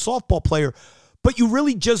a good softball player, but you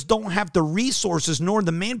really just don't have the resources nor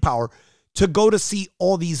the manpower to go to see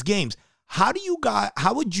all these games. How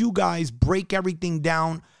would you guys break everything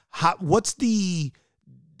down? What's the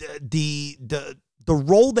the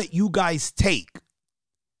role that you guys take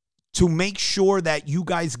to make sure that you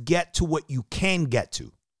guys get to what you can get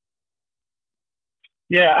to?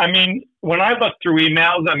 Yeah, I mean, when I look through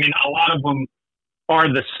emails, I mean, a lot of them are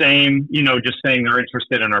the same, just saying they're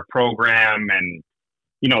interested in our program and,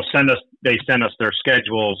 they send us their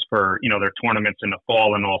schedules for, their tournaments in the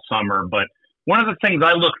fall and all summer. But one of the things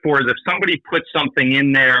I look for is if somebody puts something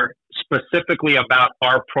in there specifically about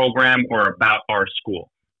our program or about our school.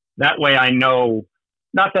 That way I know,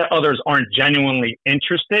 not that others aren't genuinely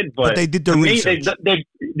interested, but they did their research.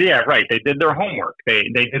 Yeah, right. They did their homework. They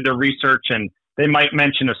did their research, and they might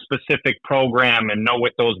mention a specific program and know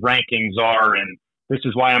what those rankings are. And this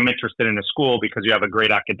is why I'm interested in the school, because you have a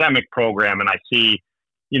great academic program. And I see,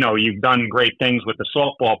 you've done great things with the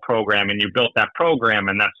softball program and you built that program,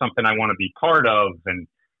 and that's something I want to be part of. And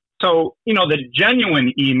so, the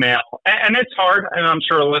genuine email, and it's hard, and I'm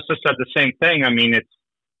sure Alyssa said the same thing. I mean, it's,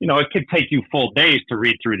 it could take you full days to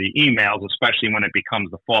read through the emails, especially when it becomes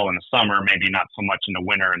the fall and the summer, maybe not so much in the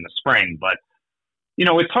winter and the spring, but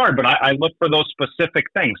it's hard. But I look for those specific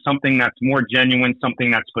things, something that's more genuine, something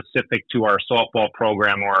that's specific to our softball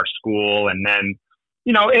program or our school. And then,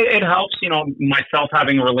 it helps, myself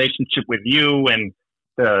having a relationship with you and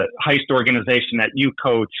the Heist organization that you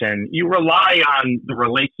coach, and you rely on the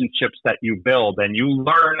relationships that you build, and you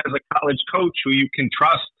learn as a college coach who you can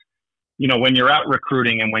trust, when you're out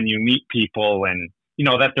recruiting and when you meet people, and,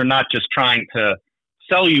 that they're not just trying to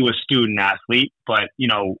sell you a student athlete, but,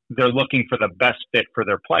 they're looking for the best fit for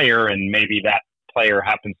their player. And maybe that player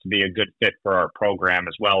happens to be a good fit for our program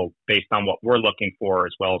as well, based on what we're looking for,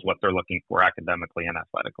 as well as what they're looking for academically and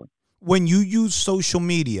athletically. When you use social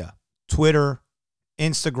media, Twitter,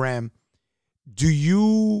 Instagram, do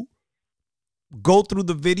you go through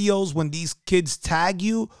the videos when these kids tag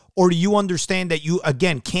you, or do you understand that you,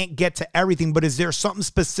 again, can't get to everything, but is there something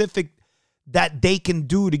specific that they can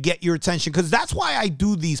do to get your attention? Because that's why I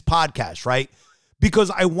do these podcasts, right?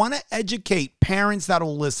 Because I want to educate parents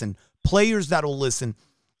that'll listen, players that'll listen,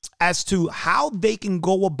 as to how they can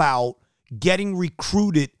go about getting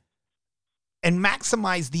recruited and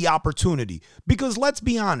maximize the opportunity. Because let's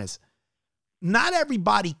be honest, not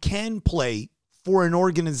everybody can play for an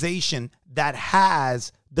organization that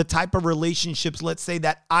has the type of relationships, let's say,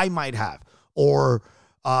 that I might have, or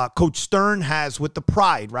Coach Stern has with the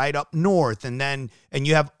Pride right up north. And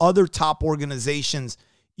you have other top organizations,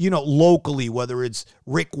 locally, whether it's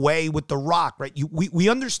Rick Way with the Rock, right? We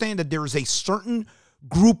understand that there is a certain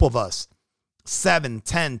group of us, 7,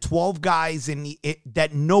 10, 12 guys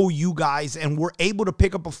that know you guys, and we're able to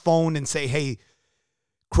pick up a phone and say, hey,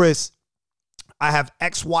 Chris, I have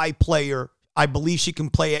XY player. I believe she can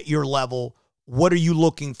play at your level. What are you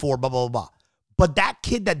looking for? Blah, blah, blah. But that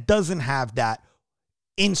kid that doesn't have that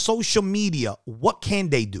in social media, what can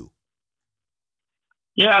they do?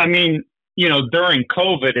 Yeah, I mean, during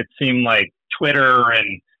COVID, it seemed like Twitter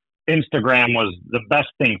and Instagram was the best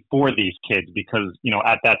thing for these kids because,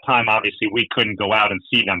 at that time, obviously, we couldn't go out and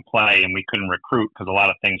see them play, and we couldn't recruit because a lot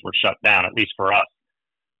of things were shut down, at least for us.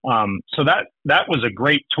 So that was a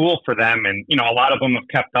great tool for them. And, a lot of them have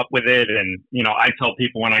kept up with it. And, I tell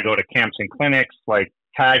people when I go to camps and clinics, like,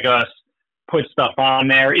 tag us, put stuff on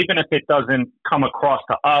there, even if it doesn't come across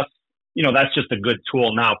to us, that's just a good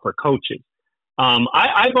tool now for coaches.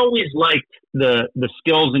 I've always liked the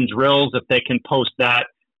skills and drills, if they can post that.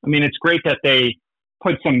 I mean, it's great that they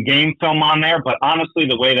put some game film on there, but honestly,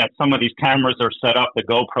 the way that some of these cameras are set up, the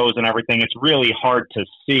GoPros and everything, it's really hard to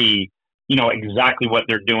see, exactly what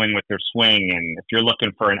they're doing with their swing. And if you're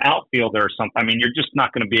looking for an outfielder or something, I mean, you're just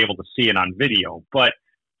not going to be able to see it on video. But,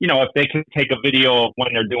 if they can take a video of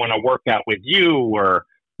when they're doing a workout with you, or,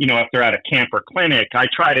 if they're at a camp or clinic, I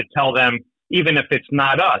try to tell them, even if it's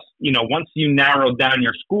not us, once you narrow down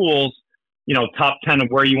your schools, top 10 of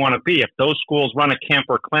where you want to be, if those schools run a camp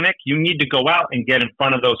or clinic, you need to go out and get in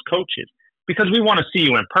front of those coaches, because we want to see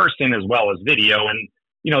you in person as well as video. And,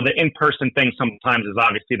 the in-person thing sometimes is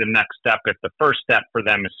obviously the next step. If the first step for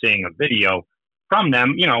them is seeing a video from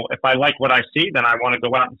them, if I like what I see, then I want to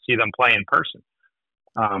go out and see them play in person.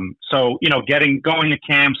 So, going to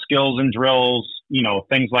camp, skills and drills,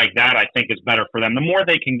 things like that, I think is better for them. The more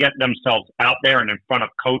they can get themselves out there and in front of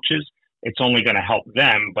coaches, it's only going to help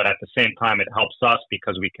them. But at the same time, it helps us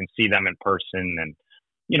because we can see them in person. And,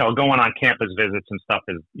 going on campus visits and stuff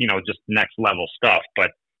is, just next level stuff.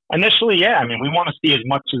 But initially, yeah, I mean, we want to see as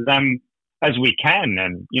much of them as we can.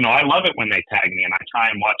 And, I love it when they tag me, and I try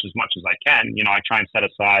and watch as much as I can. I try and set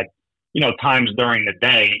aside, times during the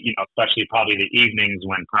day, especially probably the evenings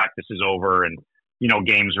when practice is over and,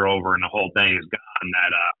 games are over and the whole day is gone,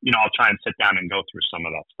 that, I'll try and sit down and go through some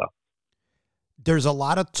of that stuff. there's a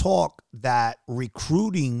lot of talk that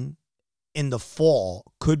recruiting in the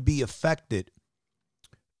fall could be affected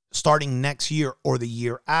starting next year or the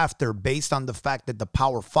year after, based on the fact that the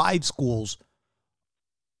Power 5 schools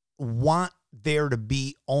want there to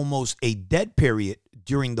be almost a dead period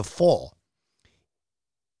during the fall.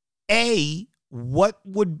 A,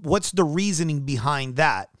 what's the reasoning behind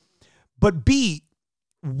that? But B,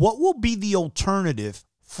 what will be the alternative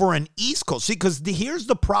for an East Coast? See, because here's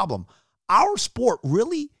the problem. Our sport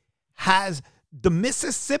really has, the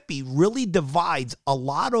Mississippi really divides a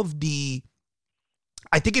lot of the,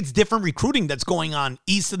 I think it's different recruiting that's going on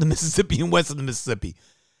east of the Mississippi and west of the Mississippi.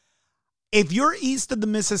 If you're east of the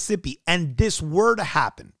Mississippi and this were to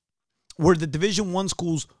happen, where the Division I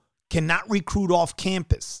schools cannot recruit off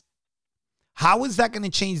campus, how is that going to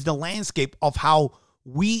change the landscape of how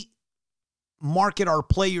we market our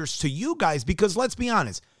players to you guys? Because let's be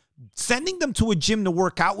honest, sending them to a gym to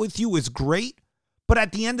work out with you is great, but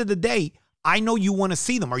at the end of the day, I know you want to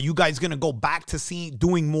see them. Are you guys going to go back to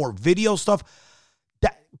doing more video stuff?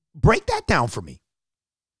 Break that down for me.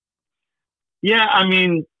 Yeah, I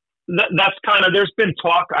mean, that's kind of, there's been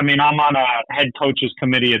talk. I mean, I'm on a head coaches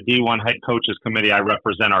committee, a D1 head coaches committee. I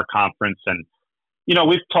represent our conference, and, you know,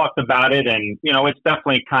 we've talked about it, and, you know, it's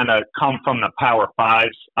definitely kind of come from the Power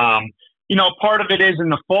Fives. You know, part of it is in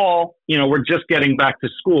the fall, you know, we're just getting back to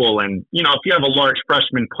school. And, you know, if you have a large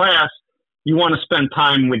freshman class, you want to spend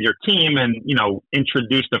time with your team and, you know,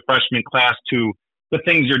 introduce the freshman class to the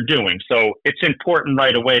things you're doing. So it's important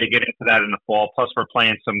right away to get into that in the fall. Plus we're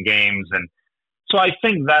playing some games. And so I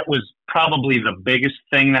think that was probably the biggest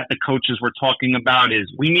thing that the coaches were talking about, is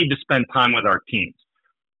we need to spend time with our teams.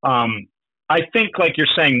 I think, like you're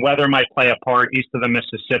saying, weather might play a part east of the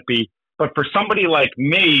Mississippi, but for somebody like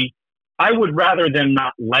me, I would rather than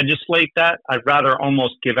not legislate that. I'd rather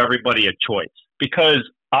almost give everybody a choice, because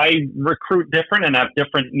I recruit different and have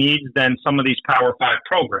different needs than some of these Power 5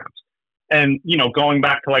 programs. And, you know, going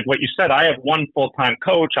back to like what you said, I have one full-time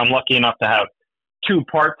coach. I'm lucky enough to have two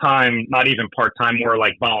part-time, not even part-time, more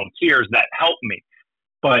like volunteers that help me.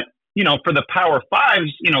 But, you know, for the Power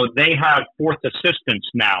 5s, you know, they have fourth assistants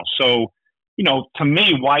now. So, you know, to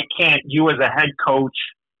me, why can't you as a head coach,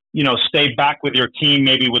 you know, stay back with your team,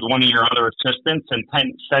 maybe with one of your other assistants, and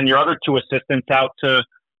send your other two assistants out to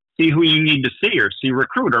see who you need to see or see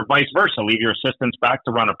recruit, or vice versa. Leave your assistants back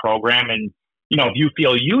to run a program. And, you know, if you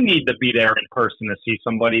feel you need to be there in person to see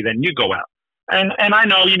somebody, then you go out. And I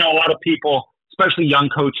know, you know, a lot of people, especially young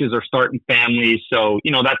coaches, are starting families. So,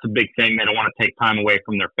 you know, that's a big thing. They don't want to take time away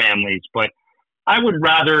from their families. But I would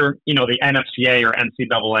rather, you know, the NFCA or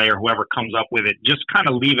NCAA or whoever comes up with it, just kind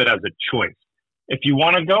of leave it as a choice. If you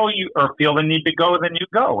want to go, or feel the need to go, then you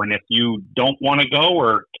go. And if you don't want to go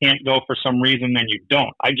or can't go for some reason, then you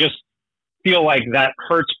don't. I just feel like that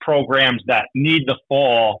hurts programs that need the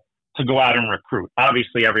fall to go out and recruit.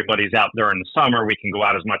 Obviously, everybody's out during the summer. We can go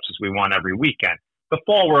out as much as we want every weekend. The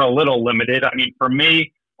fall, we're a little limited. I mean, for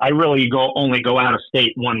me, I really only go out of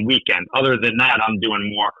state one weekend. Other than that, I'm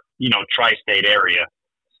doing more, you know, tri-state area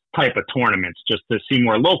type of tournaments just to see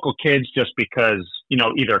more local kids, just because, you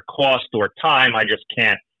know, either cost or time, I just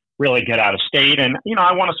can't really get out of state. And, you know,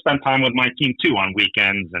 I want to spend time with my team too on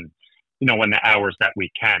weekends and, you know, when the hours that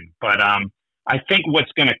we can. But I think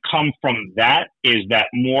what's going to come from that is that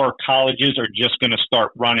more colleges are just going to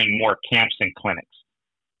start running more camps and clinics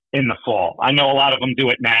in the fall. I know a lot of them do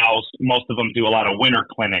it now. Most of them do a lot of winter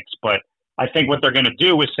clinics, but I think what they're going to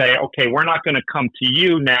do is say, okay, we're not going to come to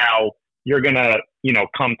you now. You're going to, you know,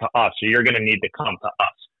 come to us, or you're going to need to come to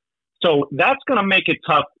us. So that's going to make it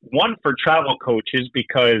tough, one, for travel coaches,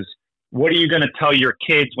 because what are you going to tell your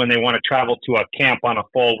kids when they want to travel to a camp on a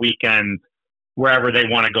fall weekend, wherever they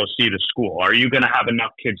want to go see the school? Are you going to have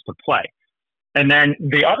enough kids to play? And then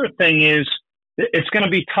the other thing is, it's going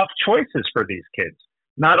to be tough choices for these kids.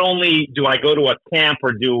 Not only do I go to a camp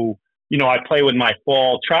or do, you know, I play with my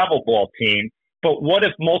fall travel ball team, but what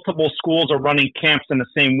if multiple schools are running camps in the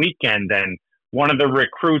same weekend, and one of the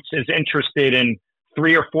recruits is interested in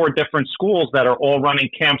 3 or 4 different schools that are all running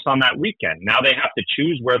camps on that weekend? Now they have to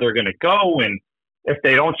choose where they're going to go. And if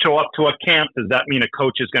they don't show up to a camp, does that mean a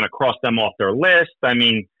coach is going to cross them off their list? I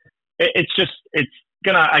mean, it's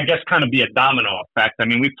going to, I guess, kind of be a domino effect. I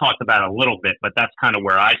mean, we've talked about it a little bit, but that's kind of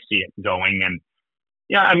where I see it going. And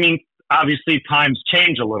yeah, I mean, obviously times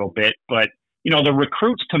change a little bit, but you know, the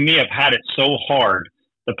recruits to me have had it so hard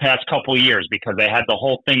the past couple of years because they had the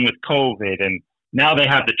whole thing with COVID, and now they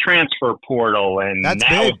have the transfer portal, and That's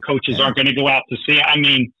now big. coaches aren't going to go out to see. I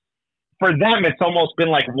mean, for them, it's almost been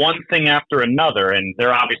like one thing after another, and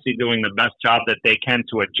they're obviously doing the best job that they can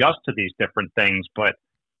to adjust to these different things. But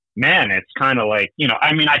man, it's kind of like,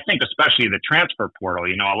 I mean, I think especially the transfer portal,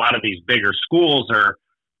 a lot of these bigger schools are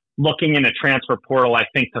looking in a transfer portal, I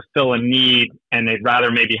think, to fill a need, and they'd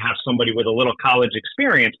rather maybe have somebody with a little college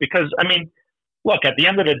experience because, I mean, look, at the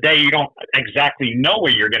end of the day, you don't exactly know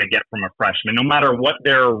what you're going to get from a freshman, no matter what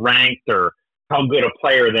they're ranked or how good a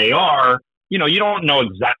player they are. You don't know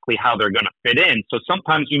exactly how they're going to fit in. So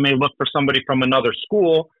sometimes you may look for somebody from another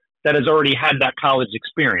school that has already had that college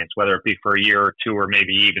experience, whether it be for a year or two or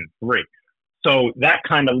maybe even 3. So that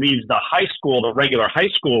kind of leaves the regular high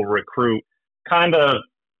school recruit kind of,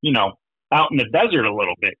 out in the desert a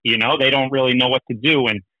little bit. They don't really know what to do.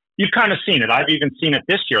 And you've kind of seen it. I've even seen it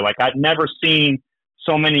this year. Like, I've never seen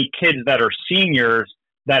so many kids that are seniors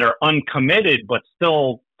that are uncommitted, but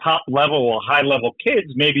still top level or high level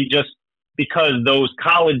kids, maybe just because those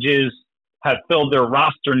colleges have filled their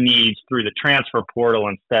roster needs through the transfer portal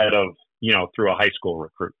instead of, through a high school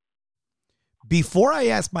recruit. Before I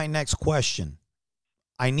ask my next question,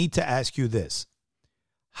 I need to ask you this.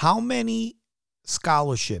 How many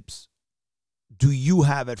scholarships do you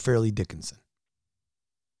have at Fairleigh Dickinson?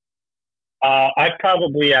 I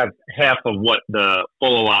probably have half of what the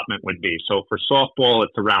full allotment would be. So for softball,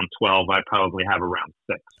 it's around 12. I probably have around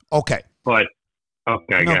 6. Okay. But,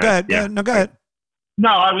 okay. No, go ahead. Yeah. No, go ahead. No,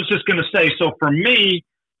 I was just going to say, so for me,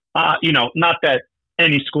 not that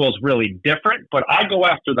any school is really different, but I go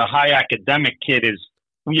after the high academic kid is,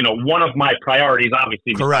 one of my priorities,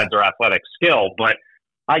 obviously, besides their athletic skill. But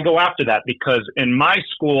I go after that because in my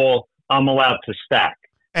school, I'm allowed to stack.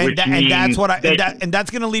 And that's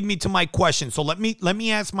going to lead me to my question. So let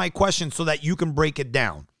me ask my question so that you can break it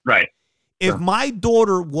down. Right. If my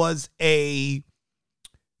daughter was a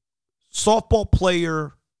softball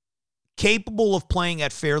player capable of playing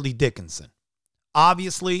at Fairleigh Dickinson,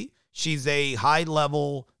 obviously she's a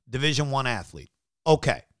high-level Division I athlete.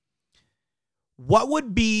 Okay. What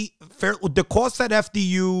would be the cost at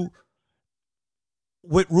FDU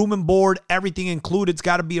with room and board, everything included? It's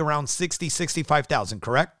got to be around $65,000,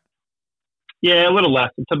 correct? Yeah, a little less.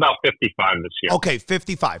 It's about 55 this year. Okay,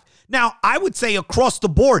 55. Now, I would say across the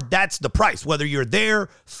board, that's the price. Whether you're there,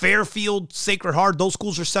 Fairfield, Sacred Heart, those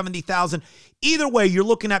schools are $70,000. Either way, you're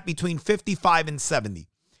looking at between 55 and 70.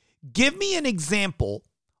 Give me an example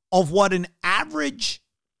of what an average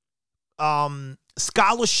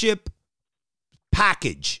scholarship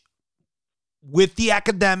package with the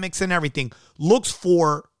academics and everything looks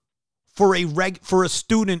for a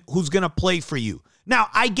student who's going to play for you. Now,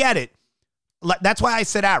 I get it. That's why I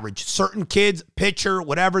said average. Certain kids, pitcher,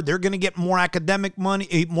 whatever, they're going to get more academic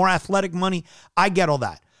money, more athletic money. I get all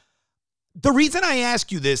that. The reason I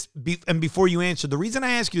ask you this, and before you answer, the reason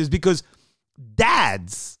I ask you is because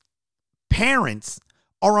dads, parents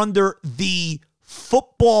are under the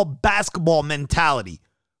football, basketball mentality.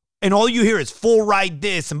 And all you hear is full ride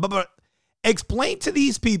this and blah, blah. Explain to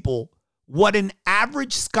these people what an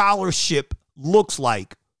average scholarship looks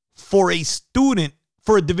like for a student,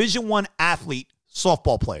 for a Division I athlete,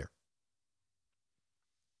 softball player.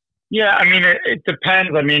 Yeah, I mean, it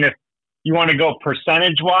depends. I mean, if you want to go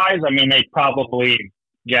percentage-wise, I mean, they probably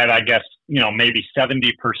get, I guess, maybe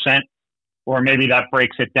 70%, or maybe that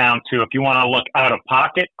breaks it down to, if you want to look out of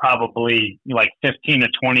pocket, probably like $15,000 to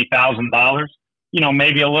 $20,000.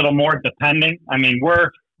 Maybe a little more, depending. I mean, we're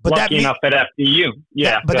lucky enough at FDU.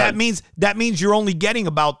 Yeah, but that means you're only getting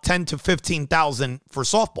about $10,000 to $15,000 for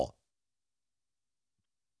softball.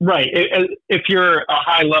 Right. If you're a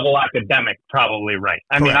high-level academic, probably right.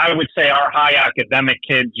 I mean, I would say our high academic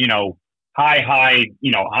kids,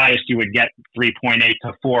 highest you would get 3.8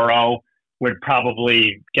 to 4.0 would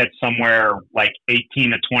probably get somewhere like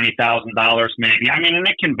 $18,000 to $20,000 maybe. I mean, and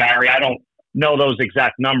it can vary. I don't know those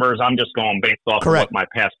exact numbers. I'm just going based off of what my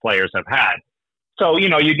past players have had. So,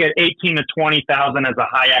 you get 18 to 20,000 as a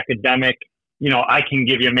high academic. I can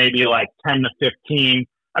give you maybe like 10 to 15.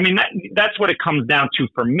 I mean, that's what it comes down to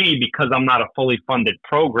for me, because I'm not a fully funded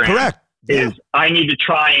program. Correct. Is I need to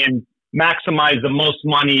try and maximize the most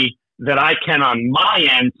money that I can on my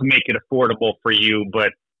end to make it affordable for you,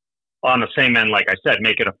 but on the same end, like I said,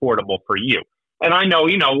 make it affordable for you. And I know,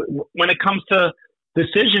 when it comes to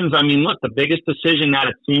decisions, I mean, look, the biggest decision that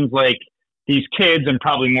it seems like these kids and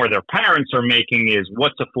probably more their parents are making is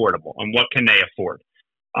what's affordable and what can they afford.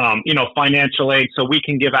 Financial aid. So we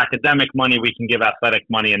can give academic money, we can give athletic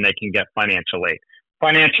money, and they can get financial aid.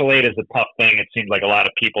 Financial aid is a tough thing. It seems like a lot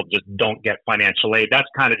of people just don't get financial aid. That's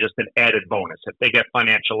kind of just an added bonus. If they get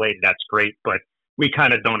financial aid, that's great, but we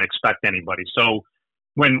kind of don't expect anybody. So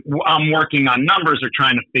when I'm working on numbers or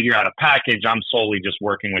trying to figure out a package, I'm solely just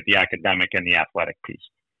working with the academic and the athletic piece.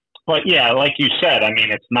 But yeah, like you said, I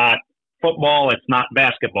mean, it's not football. It's not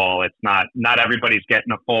basketball. It's not everybody's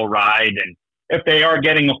getting a full ride. And if they are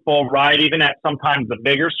getting a full ride, even at sometimes the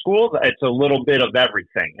bigger schools, it's a little bit of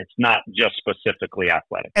everything. It's not just specifically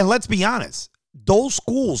athletic. And let's be honest, those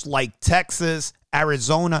schools like Texas,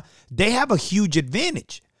 Arizona, they have a huge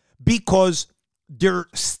advantage because their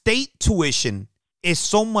state tuition is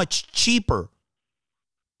so much cheaper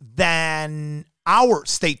than our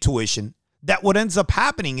state tuition that what ends up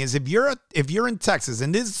happening is if you're in Texas,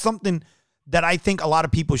 and this is something that I think a lot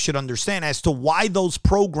of people should understand as to why those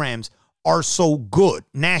programs are so good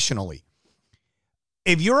nationally.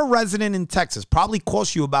 If you're a resident in Texas, probably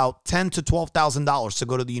costs you about $10,000 to $12,000 to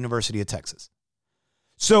go to the University of Texas.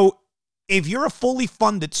 So if you're a fully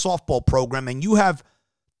funded softball program and you have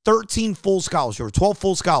 13 full scholarships or 12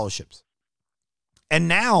 full scholarships, and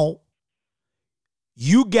now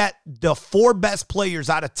you get the 4 best players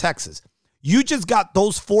out of Texas, you just got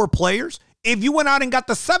those 4 players. If you went out and got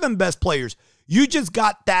the 7 best players, you just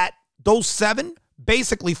got those 7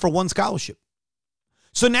 basically for 1 scholarship.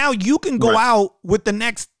 So now you can go out with the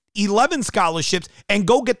next 11 scholarships and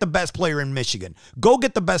go get the best player in Michigan, go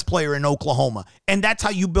get the best player in Oklahoma. And that's how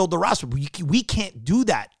you build the roster. We can't do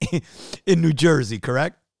that in New Jersey,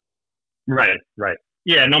 correct? Right.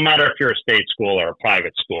 Yeah, no matter if you're a state school or a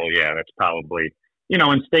private school, yeah, that's probably,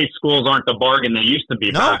 and state schools aren't the bargain they used to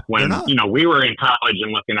be back when, we were in college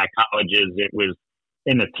and looking at colleges, it was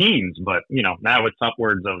in the teens, but now it's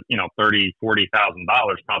upwards of $30,000, $40,000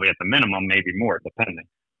 probably at the minimum, maybe more, depending.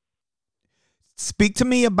 Speak to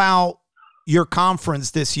me about your conference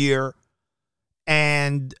this year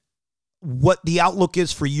and what the outlook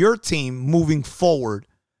is for your team moving forward.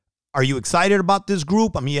 Are you excited about this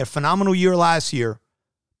group? I mean, you had a phenomenal year last year.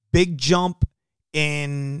 Big jump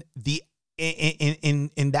in the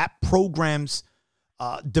in that program's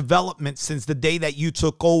development since the day that you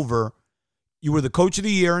took over. You were the coach of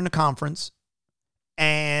the year in the conference.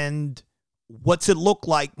 And what's it look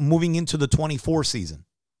like moving into the 24 season?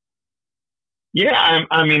 Yeah,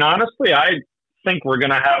 I mean, honestly, I think we're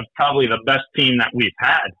going to have probably the best team that we've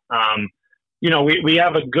had. We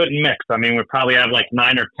have a good mix. I mean, we probably have like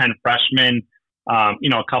 9 or 10 freshmen,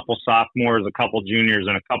 a couple sophomores, a couple juniors,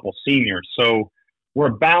 and a couple seniors. So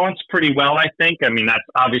we're balanced pretty well, I think. I mean, that's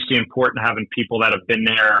obviously important, having people that have been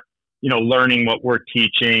there, learning what we're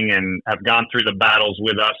teaching and have gone through the battles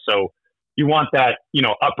with us. So you want that,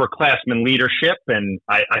 upperclassman leadership. And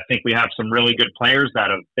I think we have some really good players that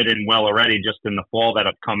have fit in well already just in the fall that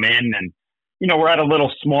have come in. And, we're at a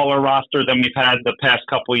little smaller roster than we've had the past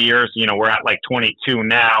couple of years. We're at like 22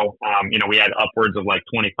 now. We had upwards of like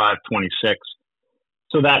 25, 26.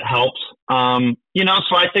 So that helps.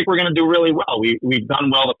 So I think we're going to do really well. We've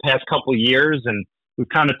done well the past couple of years, and we've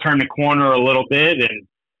kind of turned the corner a little bit and,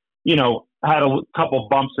 had a couple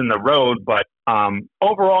bumps in the road, but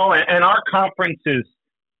overall, and our conference is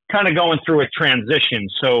kind of going through a transition.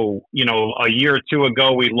 So, a year or 2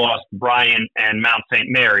 ago, we lost Bryant and Mount St.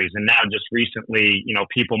 Mary's, and now just recently,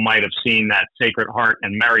 people might have seen that Sacred Heart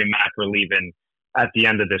and Merrimack are leaving at the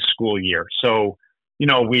end of this school year. So,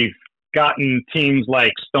 we've gotten teams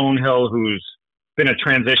like Stonehill, who's been a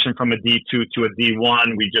transition from a D2 to a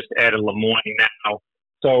D1. We just added Lemoyne now.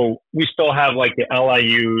 So we still have like the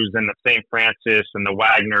LIUs and the St. Francis and the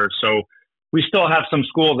Wagner. So we still have some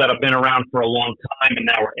schools that have been around for a long time, and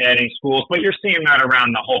now we're adding schools. But you're seeing that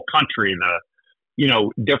around the whole country,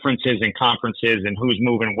 the differences in conferences and who's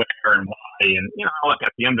moving where and why. And, look,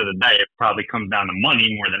 at the end of the day, it probably comes down to money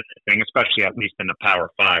more than anything, especially at least in the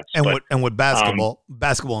Power Fives. And with basketball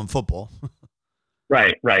and football.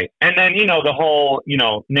 Right. And then, the whole,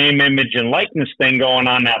 name, image, and likeness thing going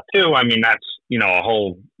on now too. I mean, that's, a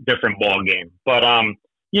whole different ball game. But,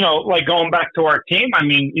 like going back to our team, I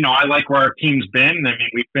mean, I like where our team's been. I mean,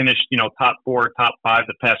 we finished, top 4, top 5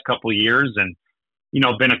 the past couple of years, and,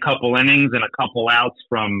 been a couple innings and a couple outs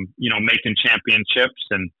from, making championships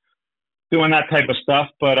and doing that type of stuff.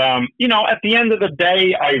 But, at the end of the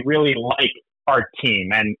day, I really like our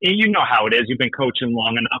team. And how it is. You've been coaching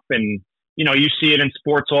long enough, and, you see it in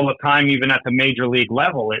sports all the time, even at the major league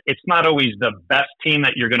level. It's not always the best team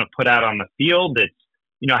that you're going to put out on the field. It's,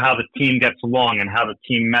 how the team gets along and how the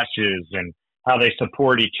team meshes and how they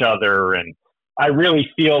support each other. And I really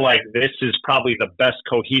feel like this is probably the best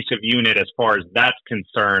cohesive unit as far as that's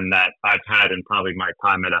concerned that I've had in probably my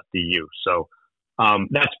time at FDU. So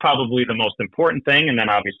that's probably the most important thing. And then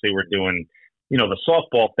obviously we're doing, the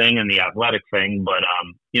softball thing and the athletic thing. But,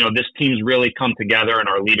 this team's really come together and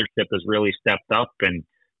our leadership has really stepped up, and,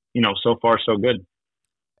 so far so good.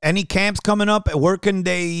 Any camps coming up? Where can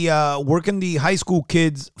the high school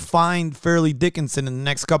kids find Fairleigh Dickinson in the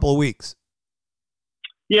next couple of weeks?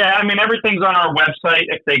 Yeah, I mean, everything's on our website.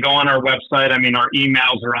 If they go on our website, I mean, our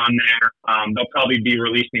emails are on there. They'll probably be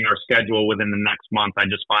releasing our schedule within the next month. I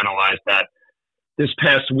just finalized that this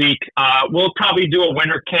past week. We'll probably do a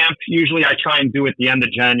winter camp. Usually I try and do it at the end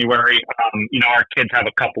of January. Our kids have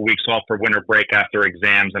a couple weeks off for winter break after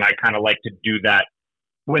exams, and I kind of like to do that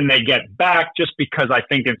when they get back, just because I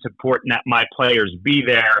think it's important that my players be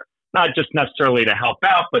there, not just necessarily to help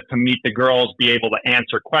out, but to meet the girls, be able to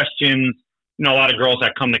answer questions. A lot of girls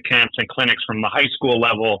that come to camps and clinics from the high school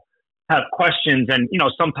level have questions. And,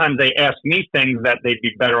 sometimes they ask me things that they'd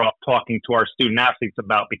be better off talking to our student athletes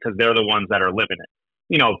about, because they're the ones that are living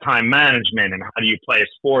it. Time management, and how do you play a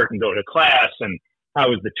sport and go to class, and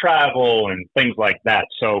how is the travel and things like that.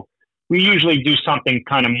 So we usually do something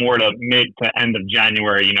kind of more to mid to end of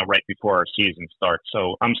January, right before our season starts.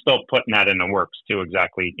 So I'm still putting that in the works too,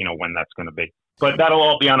 exactly, when that's going to be. But that'll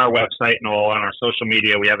all be on our website and all on our social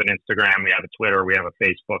media. We have an Instagram, we have a Twitter, we have a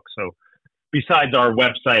Facebook. So besides our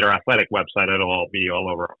website, our athletic website, it'll all be all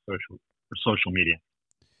over our social media.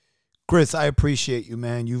 Chris, I appreciate you,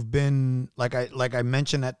 man. You've been, like I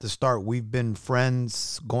mentioned at the start, we've been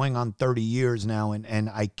friends going on 30 years now, and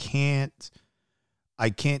I can't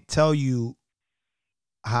tell you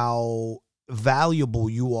how valuable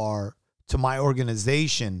you are to my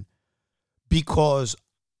organization, because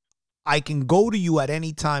I can go to you at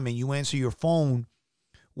any time and you answer your phone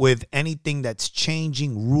with anything that's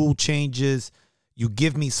changing, rule changes. You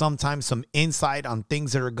give me sometimes some insight on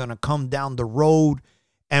things that are going to come down the road.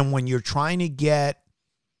 And when you're trying to get,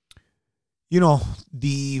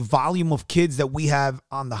 the volume of kids that we have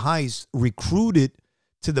on the highs recruited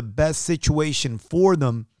to the best situation for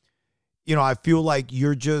them, I feel like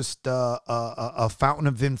you're just a fountain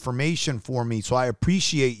of information for me. So I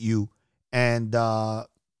appreciate you. And, I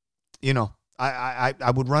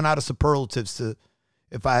would run out of superlatives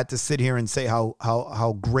if I had to sit here and say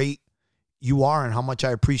how great you are and how much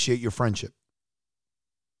I appreciate your friendship.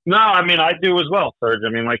 No, I mean, I do as well, Serge. I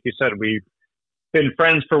mean, like you said, we've been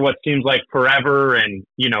friends for what seems like forever. And,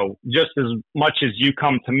 just as much as you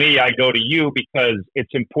come to me, I go to you, because it's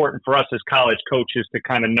important for us as college coaches to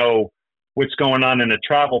kind of know what's going on in the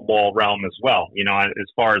travel ball realm as well, as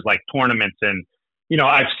far as like tournaments. And,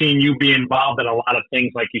 I've seen you be involved in a lot of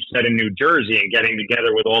things, like you said, in New Jersey, and getting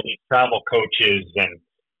together with all these travel coaches and,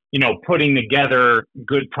 putting together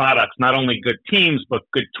good products, not only good teams, but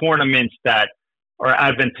good tournaments that are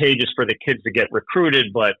advantageous for the kids to get recruited,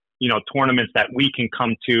 but, tournaments that we can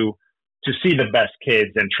come to see the best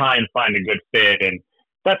kids and try and find a good fit. And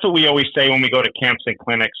that's what we always say when we go to camps and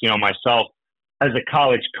clinics. Myself as a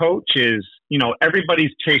college coach is,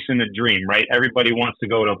 everybody's chasing a dream, right? Everybody wants to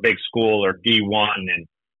go to a big school or D1,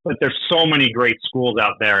 but there's so many great schools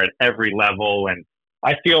out there at every level. And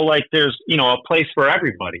I feel like there's, a place for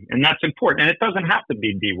everybody, and that's important. And it doesn't have to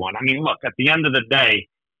be D1. I mean, look, at the end of the day,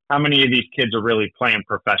 how many of these kids are really playing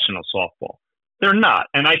professional softball? They're not.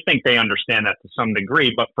 And I think they understand that to some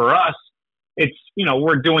degree. But for us, it's,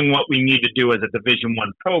 we're doing what we need to do as a Division I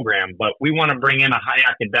program, but we want to bring in a high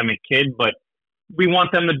academic kid, but we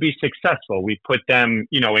want them to be successful. We put them,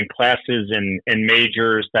 in classes and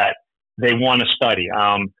majors that they want to study.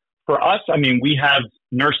 For us, I mean, we have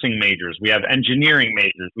nursing majors, we have engineering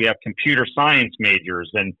majors, we have computer science majors,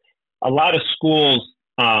 and a lot of schools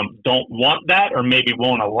don't want that, or maybe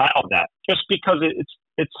won't allow that, just because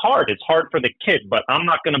it's hard. It's hard for the kid, but I'm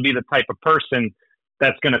not going to be the type of person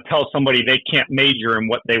that's going to tell somebody they can't major in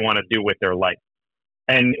what they want to do with their life.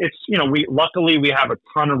 And it's, luckily we have a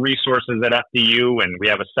ton of resources at FDU, and we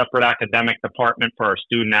have a separate academic department for our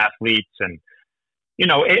student athletes. And,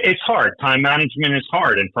 it's hard. Time management is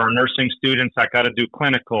hard. And for our nursing students, I got to do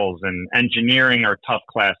clinicals, and engineering are tough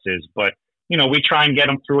classes. But, we try and get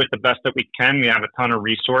them through it the best that we can. We have a ton of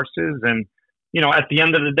resources. And, at the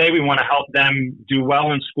end of the day, we want to help them do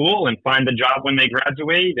well in school and find a job when they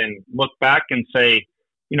graduate, and look back and say,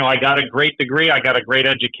 I got a great degree, I got a great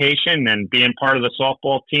education, and being part of the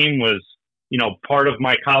softball team was, part of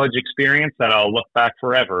my college experience that I'll look back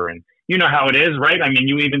forever. And you know how it is, right? I mean,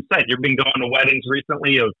 you even said you've been going to weddings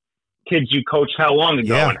recently of kids you coached how long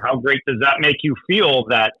ago, and how great does that make you feel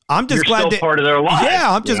that you're still part of their lives?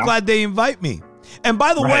 Yeah, I'm just glad they invite me. And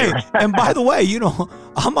by the way, I'm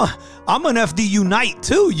an FDU Knight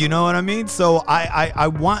too. You know what I mean? So I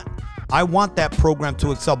want that program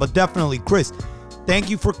to excel. But definitely, Chris, thank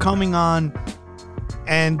you for coming on,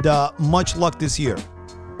 and much luck this year.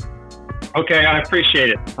 Okay, I appreciate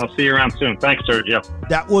it. I'll see you around soon. Thanks, Sergio.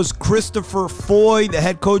 That was Christopher Foye, the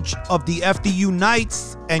head coach of the FDU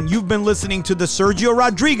Knights, and you've been listening to the Sergio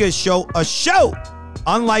Rodriguez Show, a show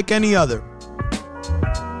unlike any other.